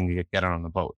 They just can't get it on the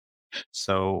boat.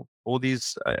 So all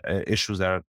these issues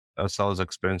that sellers are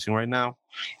experiencing right now,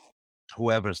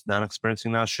 whoever's not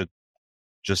experiencing now should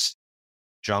just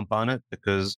jump on it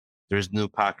because there's new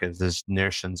pockets. There's near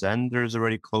Shenzhen, there's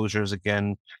already closures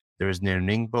again. There's near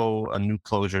Ningbo, new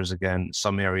closures again.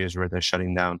 Some areas where they're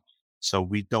shutting down. So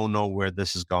we don't know where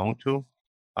this is going to.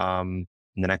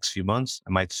 In the next few months,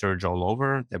 it might surge all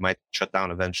over. They might shut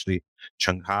down eventually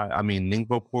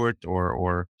Ningbo port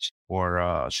or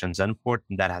Shenzhen port.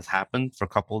 And that has happened for a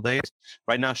couple of days.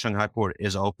 Right now, Shanghai port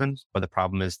is open, but the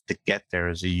problem is to get there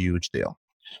is a huge deal.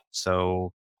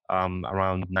 So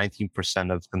around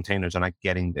 19% of containers are not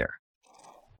getting there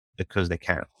because they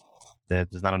can't.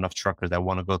 There's not enough truckers that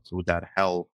want to go through that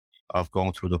hell of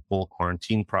going through the full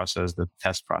quarantine process, the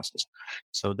test process.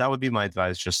 So that would be my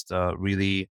advice. Just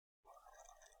really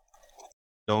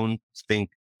don't think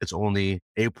it's only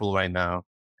April right now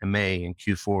and May and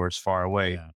Q4 is far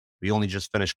away. Yeah. We only just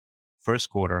finished first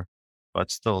quarter,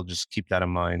 but still just keep that in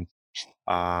mind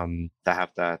to have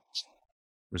that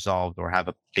resolved or have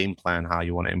a game plan how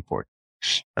you want to import.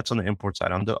 That's on the import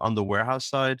side. On the warehouse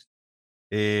side,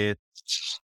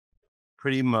 it's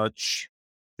pretty much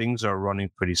things are running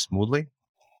pretty smoothly.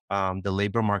 The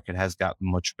labor market has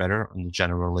gotten much better in the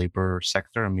general labor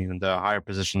sector. I mean, in the higher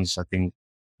positions, I think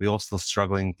we're all still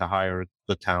struggling to hire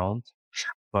good talent,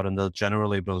 but in the general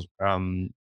labor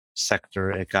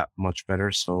sector, it got much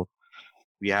better. So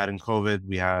we had in COVID,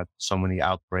 we had so many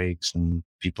outbreaks and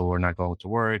people were not going to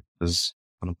work because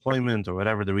unemployment or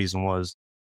whatever the reason was.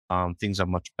 things are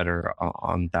much better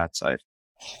on that side.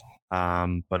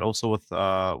 But also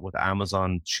with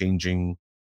Amazon changing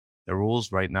the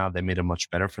rules right now, they made it much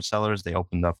better for sellers. They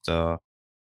opened up a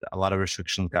lot of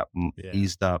restrictions got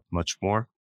eased up much more.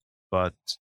 But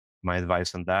my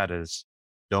advice on that is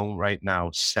don't right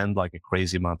now send like a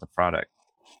crazy amount of product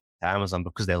to Amazon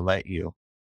because they let you.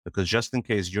 Because just in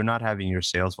case you're not having your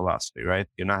sales velocity, right?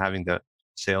 You're not having the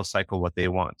sales cycle what they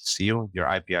want to see you, your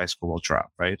IPI score will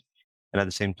drop, right? And at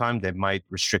the same time, they might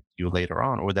restrict you later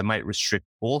on, or they might restrict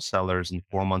all sellers in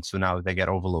 4 months from now if they get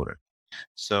overloaded.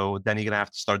 So then you're gonna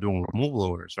have to start doing removal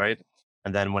orders, right?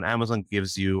 And then when Amazon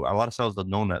gives you, a lot of sellers don't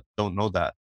know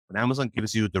that. When Amazon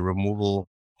gives you the removal,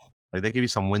 like they give you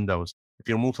some windows. If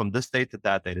you remove from this date to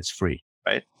that date, it's free,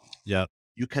 right? Yeah.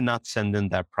 You cannot send in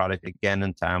that product again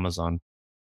into Amazon.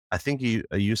 I think it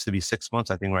used to be 6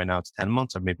 months. I think right now it's 10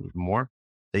 months or maybe even more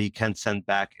that you can send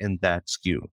back in that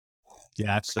SKU.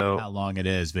 Yeah, I forget how long it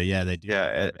is, but yeah, they do.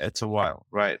 Yeah, it's a while,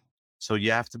 right? So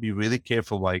you have to be really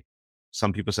careful. Like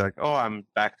some people say, like, "Oh, I'm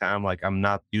back to I'm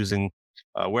not using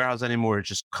warehouse anymore. It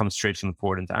just comes straight from the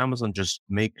port into Amazon." Just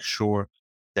make sure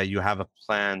that you have a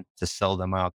plan to sell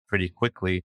them out pretty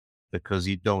quickly because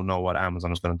you don't know what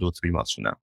Amazon is going to do 3 months from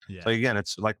now. Yeah. So again,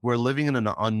 it's like we're living in an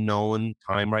unknown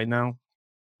time right now.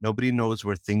 Nobody knows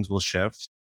where things will shift,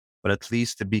 but at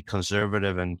least to be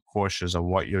conservative and cautious on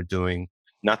what you're doing,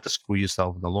 not to screw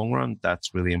yourself in the long run.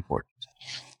 That's really important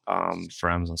for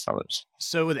Amazon sellers.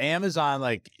 So with Amazon,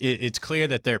 like it's clear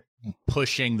that they're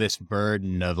pushing this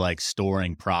burden of like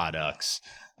storing products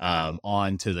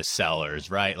onto the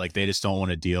sellers, right? Like they just don't want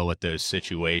to deal with those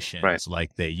situations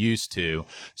like they used to.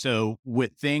 So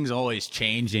with things always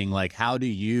changing, like how do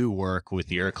you work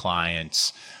with your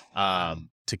clients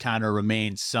to kind of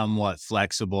remain somewhat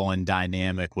flexible and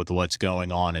dynamic with what's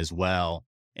going on as well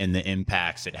and the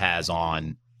impacts it has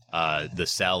on the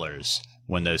sellers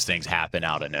when those things happen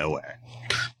out of nowhere?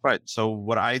 Right. So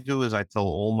what I do is I tell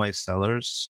all my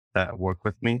sellers that work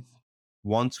with me,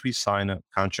 once we sign a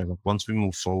contract, once we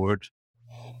move forward,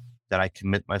 that I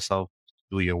commit myself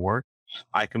to do your work,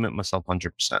 I commit myself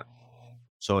 100%.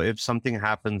 So if something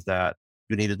happens that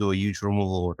you need to do a huge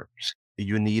removal order,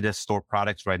 you need to store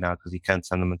products right now because you can't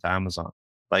send them into Amazon,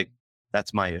 like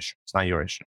that's my issue. It's not your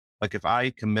issue. Like if I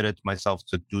committed myself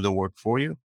to do the work for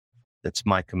you, that's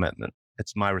my commitment.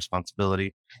 It's my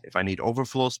responsibility. If I need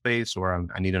overflow space or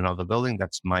I need another building,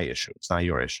 that's my issue. It's not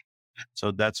your issue. So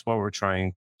that's what we're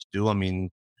trying to do. I mean,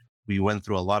 we went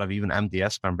through a lot of even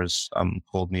MDS members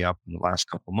called me up in the last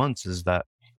couple months is that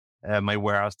my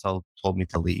warehouse told me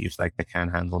to leave. Like they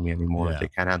can't handle me anymore. They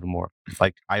can't handle more.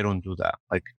 Like I don't do that.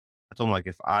 Like I told them, like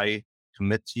if I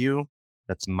commit to you,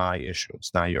 that's my issue.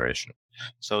 It's not your issue.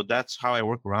 So that's how I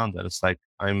work around that. It's like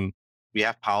we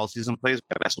have policies in place,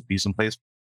 we have SOPs in place.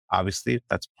 Obviously,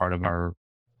 that's part of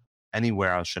any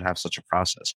warehouse should have such a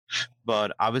process.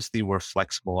 But obviously, we're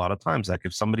flexible a lot of times. Like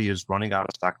if somebody is running out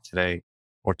of stock today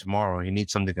or tomorrow, you need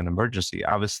something in emergency.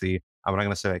 Obviously, I'm not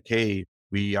going to say like, hey,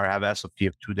 we have SOP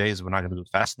of 2 days. We're not going to do it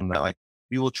faster than that. Like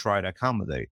we will try to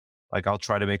accommodate. Like I'll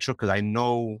try to make sure because I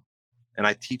know, and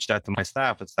I teach that to my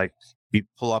staff. It's like we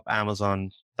pull up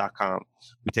Amazon.com,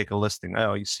 we take a listing.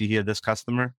 Oh, you see here this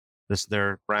customer, this is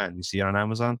their brand. You see it on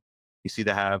Amazon. You see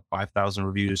they have 5,000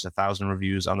 reviews, 1,000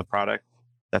 reviews on the product.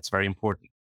 That's very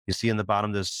important. You see in the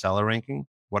bottom there's seller ranking.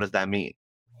 What does that mean?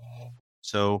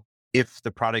 So if the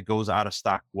product goes out of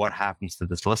stock, what happens to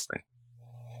this listing?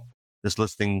 This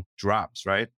listing drops,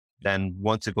 right? Then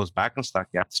once it goes back in stock,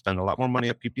 you have to spend a lot more money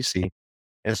at PPC.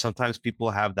 And sometimes people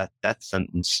have that death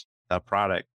sentence, that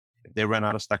product. If they run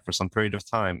out of stock for some period of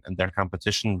time and their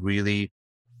competition really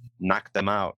knocked them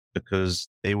out because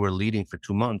they were leading for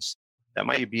 2 months, that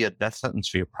might be a death sentence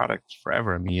for your product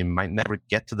forever. I mean, you might never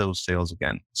get to those sales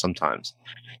again sometimes.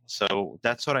 So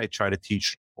that's what I try to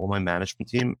teach all my management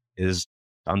team is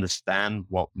to understand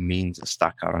what means a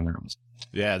stock out on Amazon.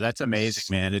 Yeah, that's amazing,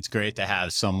 man. It's great to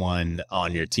have someone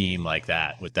on your team like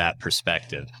that with that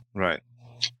perspective. Right.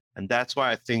 And that's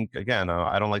why I think, again,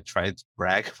 I don't like trying to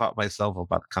brag about myself or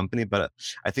about the company, but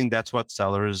I think that's what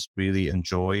sellers really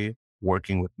enjoy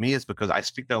working with me is because I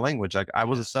speak their language. Like I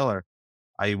was a seller.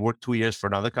 I worked 2 years for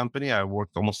another company. I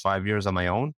worked almost 5 years on my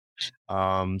own.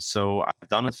 So I've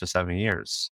done it for 7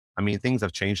 years. I mean, things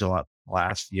have changed a lot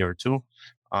last year or two.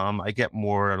 I get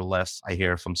more or less, I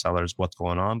hear from sellers what's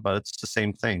going on, but it's the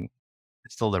same thing.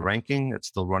 It's still the ranking. It's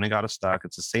still running out of stock.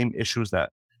 It's the same issues that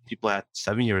people had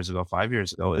 7 years ago, 5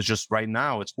 years ago. It's just right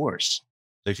now it's worse.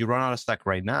 So if you run out of stock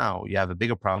right now, you have a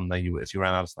bigger problem than you if you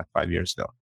ran out of stock 5 years ago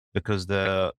because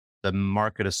the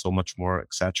market is so much more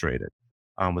saturated.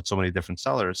 with so many different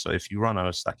sellers. So if you run out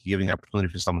of stock, you're giving the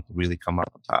opportunity for someone to really come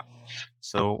up on top.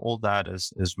 So all that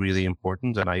is really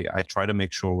important. And I try to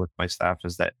make sure with my staff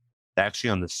is that they actually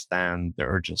understand the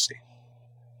urgency.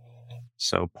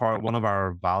 So one of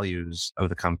our values of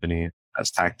the company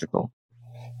as tactical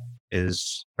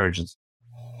is urgency.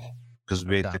 Because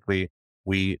basically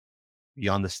we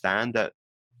understand that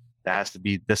there has to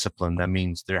be discipline. That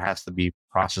means there has to be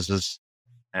processes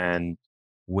and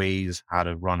ways how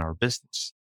to run our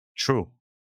business. True.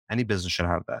 Any business should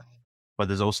have that. But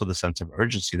there's also the sense of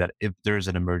urgency that if there's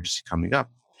an emergency coming up,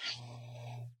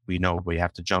 we know we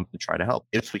have to jump and try to help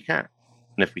if we can.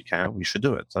 And if we can, we should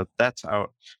do it. So that's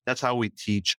how we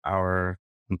teach our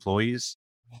employees.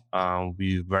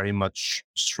 We very much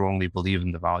strongly believe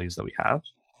in the values that we have.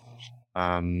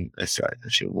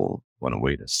 Actually, we'll want to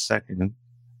wait a second.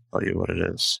 Tell you what it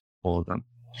is. All of them.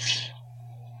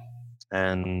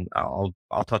 And I'll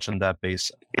touch on that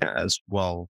base as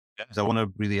well, because I want to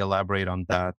really elaborate on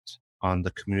that, on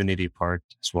the community part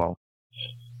as well.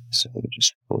 So let me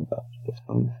just pull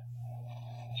that.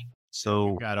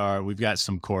 So we've got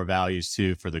some core values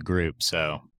too for the group.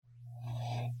 So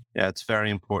yeah, it's very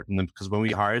important because when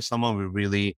we hire someone, we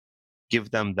really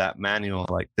give them that manual,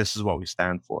 like this is what we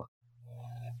stand for.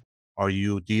 Do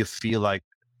you feel like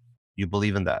you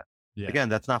believe in that? Yeah. Again,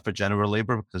 that's not for general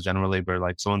labor, because general labor,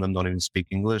 like some of them don't even speak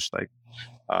English. Like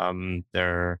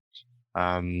they're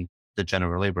the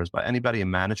general laborers, but anybody in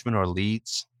management or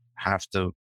leads have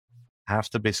to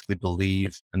basically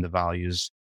believe in the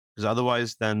values, because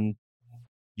otherwise then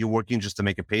you're working just to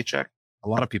make a paycheck. A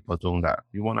lot of people are doing that.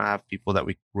 You want to have people that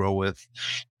we grow with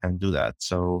and do that.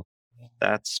 So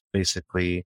that's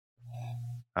basically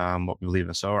what we believe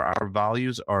in. So our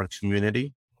values are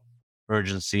community,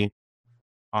 urgency,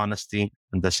 honesty,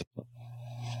 and discipline.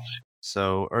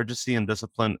 So urgency and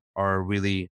discipline are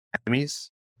really enemies,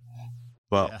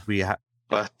 but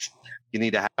but you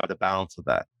need to have the balance of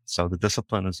that. So the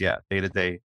discipline is day to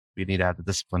day. We need to have the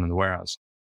discipline in the warehouse,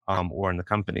 or in the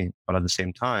company. But at the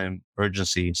same time,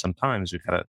 urgency. Sometimes we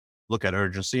gotta look at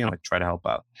urgency and like try to help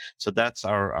out. So that's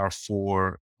our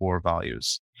four core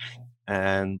values,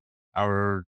 and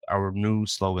our new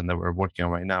slogan that we're working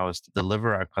on right now is to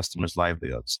deliver our customers'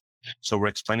 livelihoods. So we're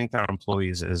explaining to our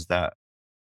employees is that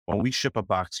when we ship a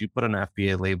box, you put an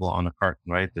FBA label on a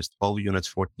carton, right? There's 12 units,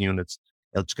 14 units.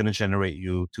 It's going to generate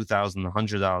you $2,000,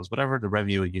 $100, whatever the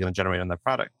revenue you're going to generate on that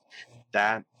product.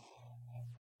 That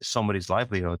is somebody's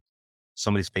livelihood.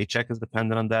 Somebody's paycheck is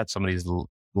dependent on that. Somebody's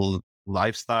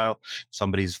lifestyle,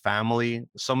 somebody's family,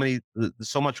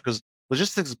 so much, because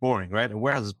logistics is boring, right? And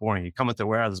warehouse is boring. You come into a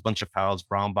warehouse, there's a bunch of pallets,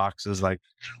 brown boxes, like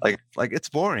it's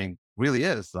boring, really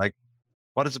is. Like,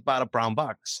 what is about a brown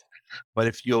box? But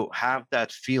if you have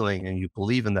that feeling and you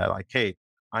believe in that, like, hey,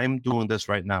 I'm doing this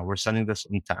right now. We're sending this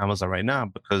into Amazon right now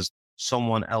because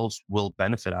someone else will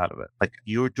benefit out of it. Like,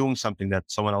 you're doing something that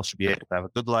someone else should be able to have a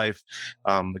good life,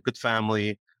 a good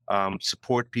family,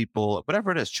 support people,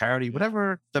 whatever it is, charity,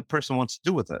 whatever the person wants to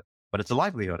do with it. But it's a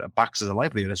livelihood. A box is a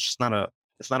livelihood. It's just not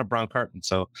a brown carton.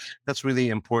 So that's really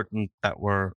important that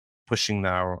we're pushing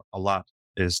now a lot,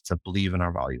 is to believe in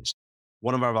our values.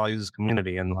 One of our values is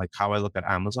community, and like how I look at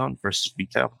Amazon versus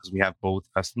retail, because we have both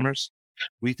customers.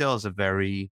 Retail is a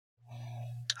very,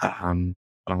 I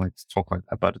don't like to talk like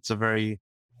that, but it's a very,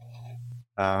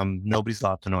 nobody's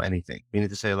allowed to know anything. We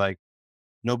need to say like,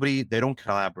 they don't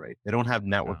collaborate. They don't have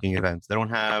networking events. They don't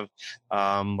have,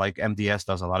 like MDS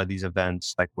does a lot of these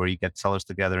events, like where you get sellers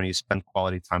together and you spend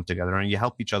quality time together and you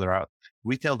help each other out.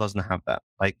 Retail doesn't have that.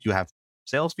 Like, you have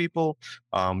salespeople,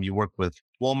 you work with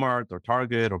Walmart or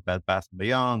Target or Bed Bath &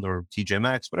 Beyond or TJ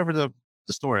Maxx, whatever the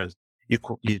store is.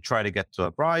 You try to get to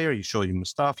a buyer, you show them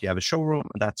stuff, you have a showroom,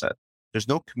 and that's it. There's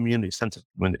no community, sense of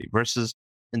community. Versus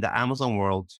in the Amazon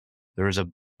world, there is a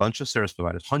bunch of service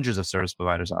providers, hundreds of service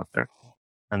providers out there.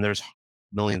 And there's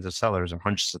millions of sellers or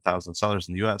hundreds of thousands of sellers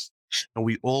in the US. And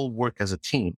we all work as a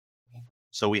team.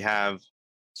 So we have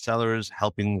sellers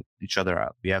helping each other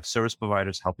out. We have service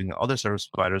providers helping other service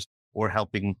providers or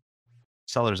helping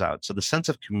sellers out. So the sense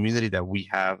of community that we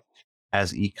have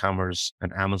as e-commerce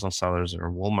and Amazon sellers or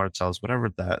Walmart sellers, whatever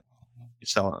that you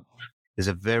sell on, is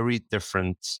a very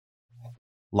different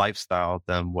lifestyle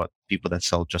than what people that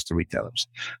sell just to retailers.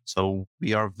 So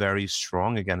we are very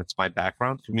strong. Again, it's my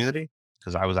background, community,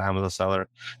 because I was an Amazon seller.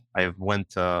 I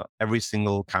went to every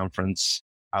single conference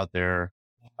out there,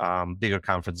 bigger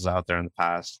conferences out there in the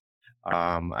past.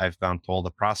 I've gone to all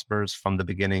the Prospers from the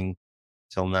beginning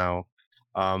till now.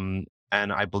 And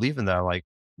I believe in that. Like,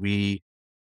 we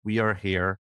are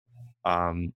here.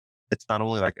 It's not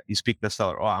only like you speak to the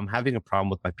seller, oh, I'm having a problem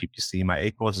with my PPC. My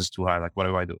ACOS is too high. Like, what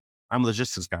do I do? I'm a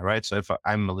logistics guy, right? So if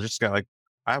I'm a logistics guy, like,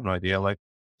 I have no idea. Like,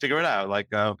 figure it out. Like,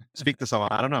 speak to someone.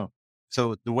 I don't know.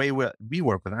 So the way we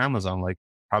work with Amazon, like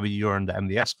probably you're in the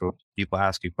MDS group, people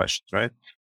ask you questions, right?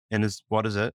 And what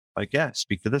is it? Like, yeah,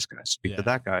 speak to this guy, speak to Yeah.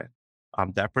 that guy.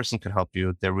 That person could help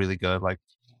you. They're really good. Like,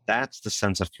 that's the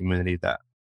sense of community that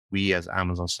we as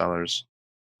Amazon sellers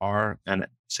are, and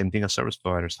same thing as service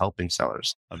providers helping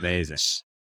sellers. Amazing.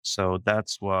 So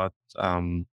that's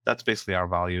basically our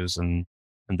values, and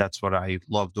that's what I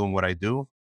love doing. What I do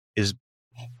is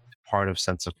part of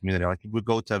sense of community. Like we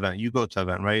go to event, you go to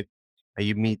event, right? And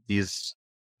you meet these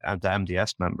the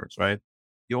MDS members, right?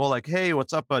 You're all like, hey,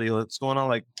 what's up, buddy? What's going on?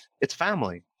 Like, it's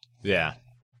family. Yeah.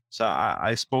 So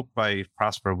I spoke by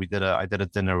Prosper. I did a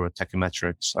dinner with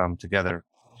Techimetrics together,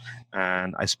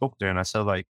 and I spoke there and I said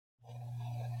like,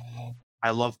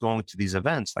 I love going to these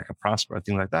events like a Prosper, a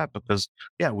thing like that, because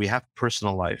yeah, we have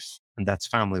personal life and that's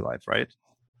family life, right?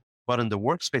 But in the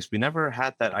workspace, we never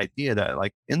had that idea that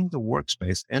like in the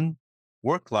workspace, in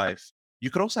work life, you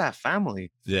could also have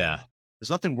family. Yeah. There's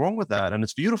nothing wrong with that, and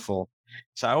it's beautiful.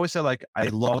 So I always say like, I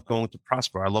love going to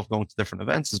Prosper. I love going to different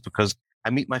events is because I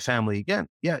meet my family again.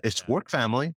 Yeah, it's work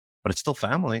family, but it's still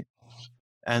family.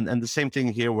 And the same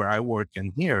thing here where I work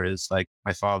and here is like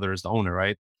my father is the owner,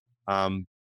 right?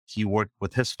 He worked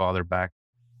with his father back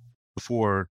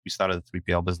before we started the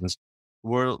 3PL business.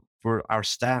 For our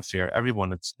staff here,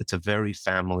 everyone, it's a very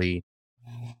family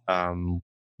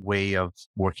way of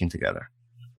working together.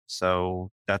 So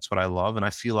that's what I love, and I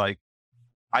feel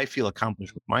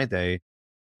accomplished with my day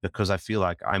because I feel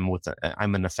like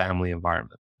I'm in a family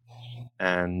environment,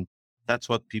 and that's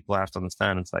what people have to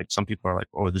understand. It's like some people are like,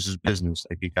 "Oh, this is business.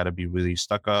 Like you got to be really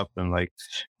stuck up and like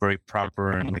very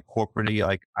proper and like corporatey."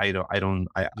 Like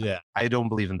Yeah. I don't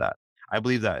believe in that. I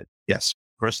believe that yes,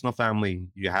 personal family,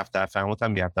 you have to have family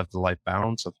time. You have to have the life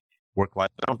balance of work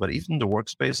life balance. But even the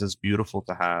workspace is beautiful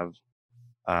to have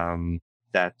um,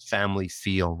 that family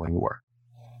feel when you work.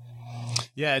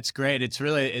 Yeah, it's great. It's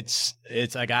really it's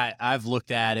like I've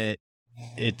looked at it.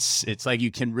 It's like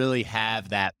you can really have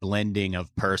that blending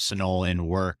of personal and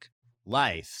work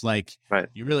life. Like Right.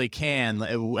 you really can.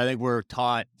 I think we're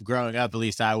taught growing up, at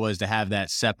least I was, to have that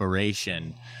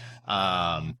separation.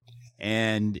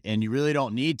 And you really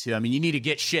don't need to. I mean, you need to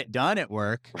get shit done at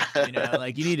work.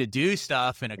 Like you need to do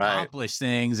stuff and Right. accomplish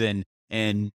things and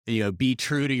be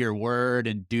true to your word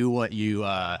and do what you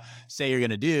say you're going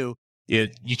to do. You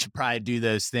should probably do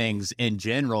those things in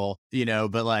general,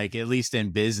 but like at least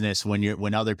in business,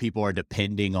 when other people are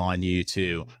depending on you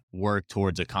to work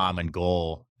towards a common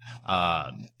goal,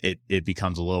 it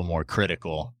becomes a little more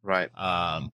critical. Right.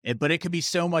 But it could be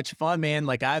so much fun, man.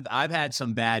 Like I've had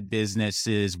some bad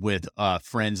businesses with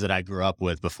friends that I grew up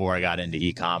with before I got into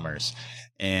e-commerce,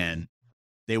 and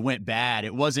they went bad.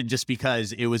 It wasn't just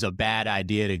because it was a bad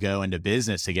idea to go into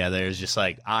business together. It was just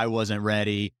like, I wasn't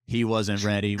ready. He wasn't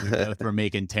ready. We both were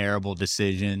making terrible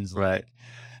decisions. Right. Like,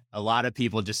 a lot of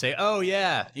people just say, oh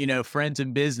yeah, friends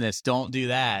in business, don't do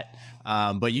that.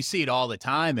 But you see it all the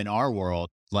time in our world.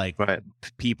 Like Right.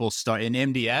 people start in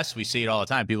MDS, we see it all the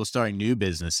time. People starting new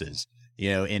businesses,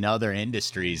 in other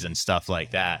industries and stuff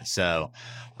like that. So,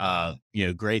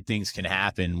 great things can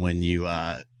happen when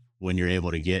you're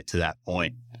able to get to that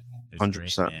point.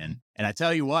 100%. Man. And I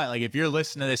tell you what, like if you're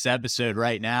listening to this episode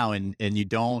right now and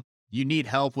you need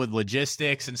help with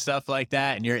logistics and stuff like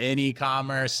that, and you're in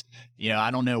e-commerce,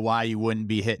 I don't know why you wouldn't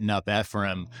be hitting up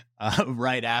Ephraim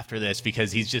right after this,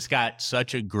 because he's just got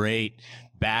such a great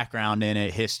background in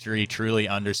it, history, truly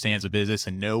understands the business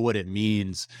and know what it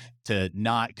means to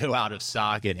not go out of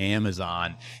stock at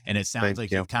Amazon. And it sounds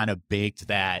like you've kind of baked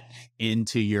that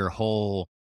into your whole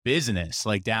business,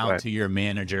 like down to your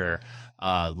manager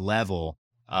level,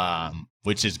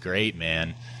 which is great,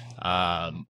 man.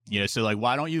 So like,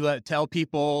 why don't you tell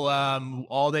people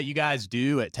all that you guys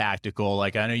do at Tactical?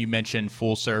 Like, I know you mentioned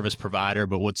full service provider,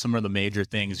 but what's some of the major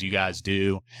things you guys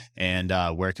do, and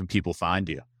where can people find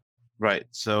you? Right.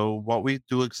 So what we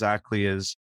do exactly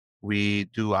is we're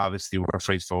a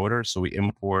freight forwarder. So we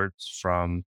import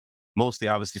from mostly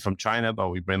obviously from China, but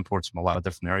we import from a lot of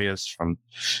different areas from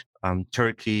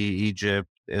Turkey, Egypt,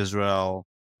 Israel,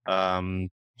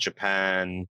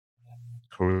 Japan,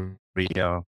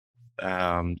 Korea,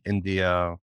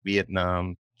 India,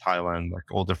 Vietnam, Thailand, like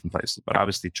all different places. But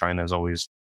obviously China is always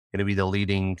going to be the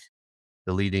leading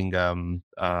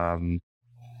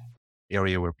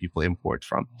area where people import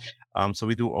from. So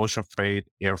we do ocean freight,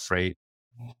 air freight,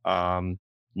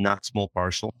 not small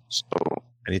parcel. So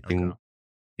anything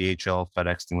DHL,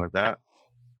 FedEx, thing like that.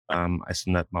 I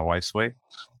send that my wife's way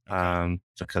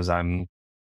because we're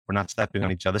not stepping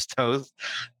on each other's toes.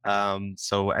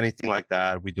 So anything like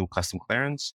that, we do custom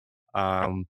clearance.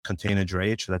 container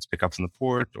drayage, so that's pick up from the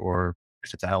port, or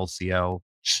if it's LCL,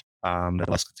 the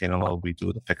less container load, we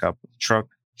do the pickup with the truck.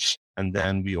 And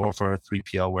then we offer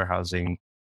 3PL warehousing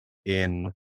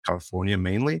in California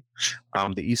mainly.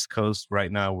 The East Coast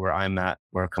right now, where I'm at,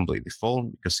 we're completely full.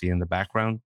 You can see in the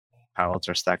background, pallets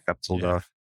are stacked up till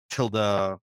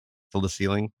the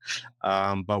ceiling.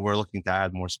 But we're looking to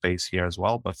add more space here as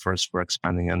well. But first, we're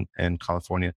expanding in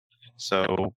California.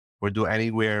 So we'll do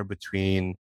anywhere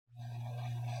between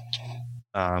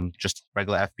just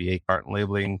regular FBA carton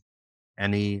labeling,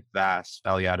 any vast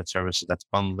value-added services that's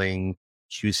bundling,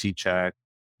 QC check,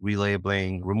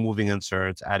 relabeling, removing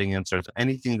inserts, adding inserts,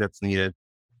 anything that's needed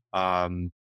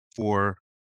for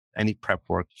any prep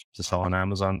work to sell on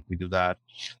Amazon. We do that.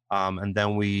 And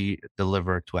then we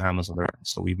deliver to Amazon.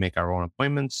 So we make our own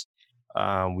appointments.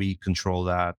 We control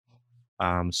that.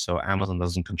 So Amazon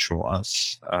doesn't control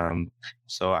us.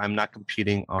 So I'm not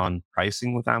competing on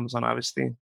pricing with Amazon, obviously.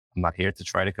 I'm not here to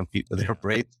try to compete with their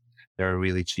rates. They're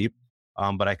really cheap.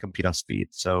 But I compete on speed.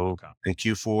 So in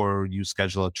Q4, you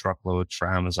schedule a truckload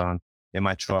for Amazon. They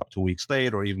might show up 2 weeks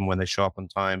late, or even when they show up on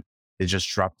time, they just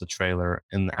drop the trailer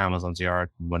in Amazon's yard.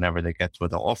 Whenever they get to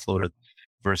it, they'll offload it,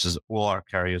 versus all our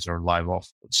carriers are live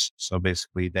offloads. So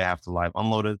basically, they have to live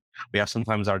unload it. We have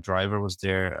sometimes our driver was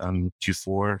there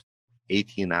Q4,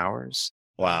 18 hours.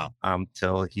 Wow.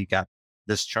 Till he got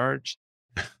discharged.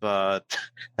 But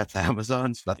that's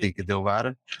Amazon. So nothing you can do about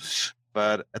it.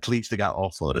 But at least it got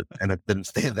offloaded and it didn't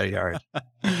stay in their yard.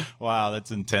 Wow, that's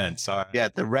intense. Sorry. Yeah,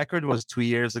 the record was 2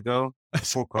 years ago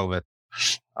before COVID,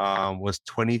 was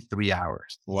 23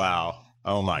 hours. Wow.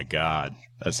 Oh my God.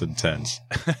 That's intense.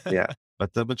 Yeah.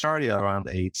 But the majority are around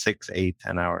 6, 8,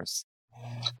 10 hours.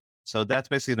 So that's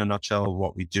basically in a nutshell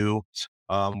what we do.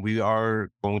 We are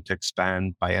going to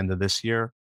expand by end of this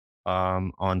year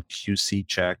on QC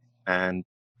check and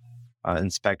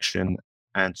inspection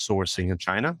and sourcing in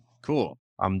China. Cool.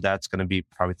 That's going to be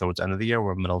probably towards the end of the year.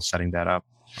 We're middle of setting that up.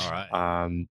 All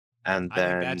right. And then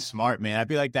I think that's smart, man. I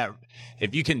feel like that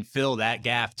if you can fill that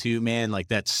gap too, man, like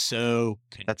that's so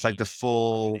that's like the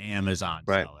full Amazon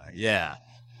right seller. Yeah.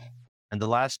 And the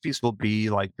last piece will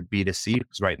be like the B2C,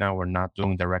 because right now we're not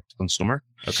doing direct to consumer.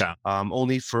 Okay.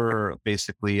 Only for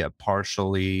basically a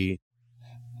partially,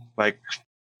 like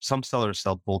some sellers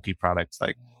sell bulky products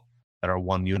like that are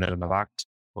 1 unit in a box.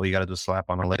 All you got to do is slap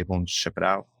on a label and ship it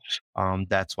out.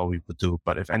 That's what we would do.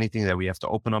 But if anything that we have to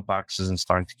open up boxes and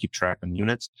starting to keep track on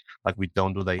units, like we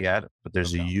don't do that yet, but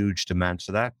there's a huge demand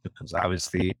for that, because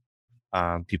obviously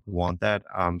people want that.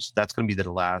 So that's going to be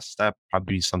the last step,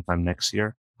 probably sometime next year.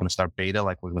 I'm going to start beta,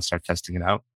 like we're going to start testing it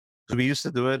out. Because we used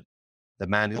to do it the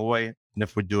manual way. And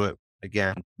if we do it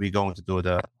again, we're going to do it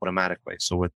the automatic way.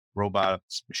 So with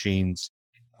robots, machines,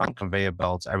 conveyor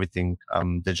belts, everything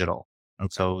digital. Okay.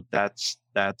 So that's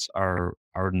our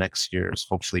next year's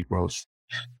hopefully growth.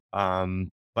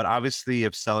 But obviously,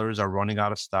 if sellers are running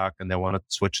out of stock and they want to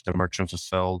switch to merchant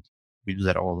fulfilled, we do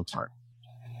that all the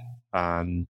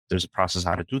time. There's a process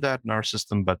how to do that in our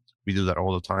system, but we do that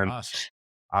all the time. Awesome.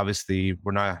 Obviously,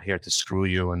 we're not here to screw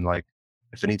you, and like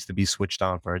if it needs to be switched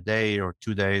on for a day or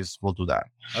 2 days, we'll do that.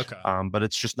 Okay. But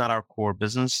it's just not our core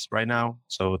business right now,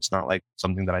 so it's not like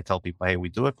something that I tell people, hey, we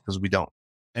do it, because we don't.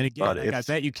 And again, like I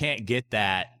bet you can't get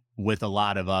that with a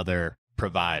lot of other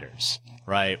providers,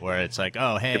 right? Where it's like,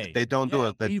 oh, hey, if they don't do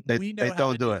it. They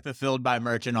don't do it. Fulfilled by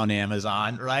merchant on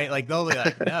Amazon, right? Like they'll be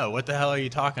like, no, what the hell are you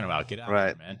talking about? Get out of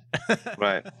here, man.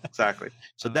 Right. Exactly.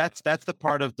 So that's the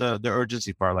part of the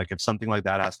urgency part. Like if something like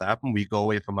that has to happen, we go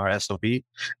away from our SOP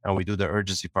and we do the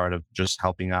urgency part of just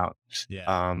helping out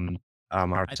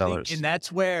our sellers. And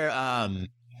that's where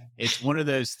it's one of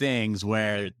those things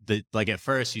where like at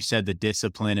first you said the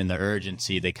discipline and the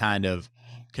urgency, they kind of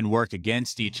can work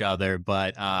against each other.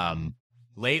 But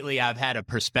lately I've had a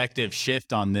perspective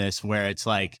shift on this where it's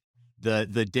like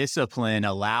the discipline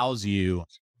allows you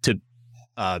to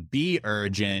be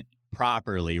urgent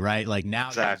properly, right? Like now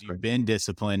exactly. You've been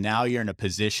disciplined. Now you're in a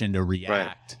position to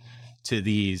react to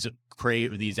these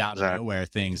out of nowhere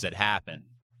things that happen.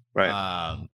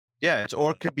 Right. Yeah,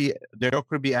 there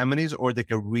could be enemies, or they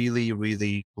could really,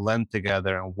 really blend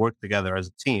together and work together as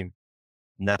a team.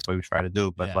 And that's what we try to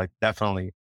do. But like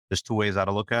definitely there's 2 ways how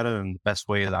to look at it. And the best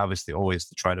way is obviously always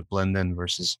to try to blend in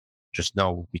versus just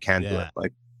no, we can't do it.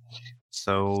 Like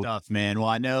so stuff, man. Well,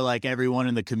 I know like everyone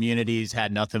in the communities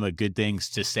had nothing but good things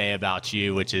to say about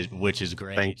you, which is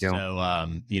great. Thank you.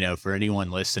 So for anyone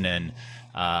listening,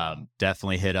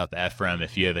 definitely hit up Ephraim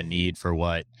if you have a need for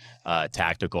what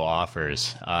Tactical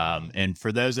offers. And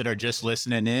for those that are just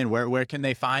listening in, where can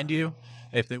they find you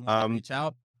if they want to reach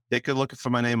out? They could look for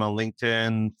my name on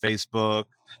LinkedIn, Facebook,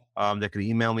 They could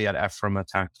email me at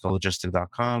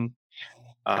ephraim@tacticallogistic.com,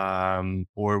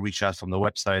 or reach out from the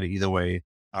website. Either way,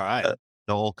 All right.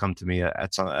 they'll all come to me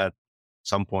at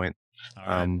some point. All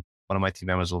right. One of my team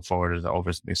members will forward it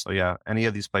over to me. So yeah, any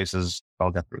of these places, they'll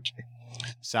get through to me.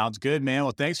 Sounds good, man.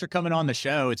 Well, thanks for coming on the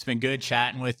show. It's been good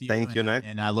chatting with you. Thank you, Nick.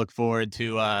 And I look forward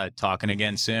to talking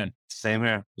again soon. Same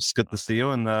here. It's good to see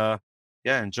you, and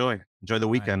yeah, enjoy the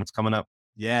weekend. It's coming up.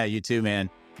 Yeah, you too, man.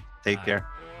 Take care.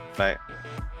 Bye.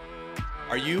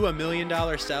 Are you a $1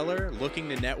 million seller looking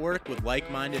to network with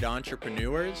like-minded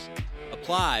entrepreneurs?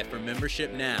 Apply for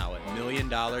membership now at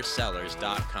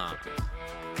 $1milliondollarsellers.com.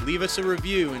 Leave us a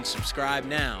review and subscribe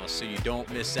now so you don't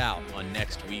miss out on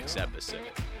next week's episode.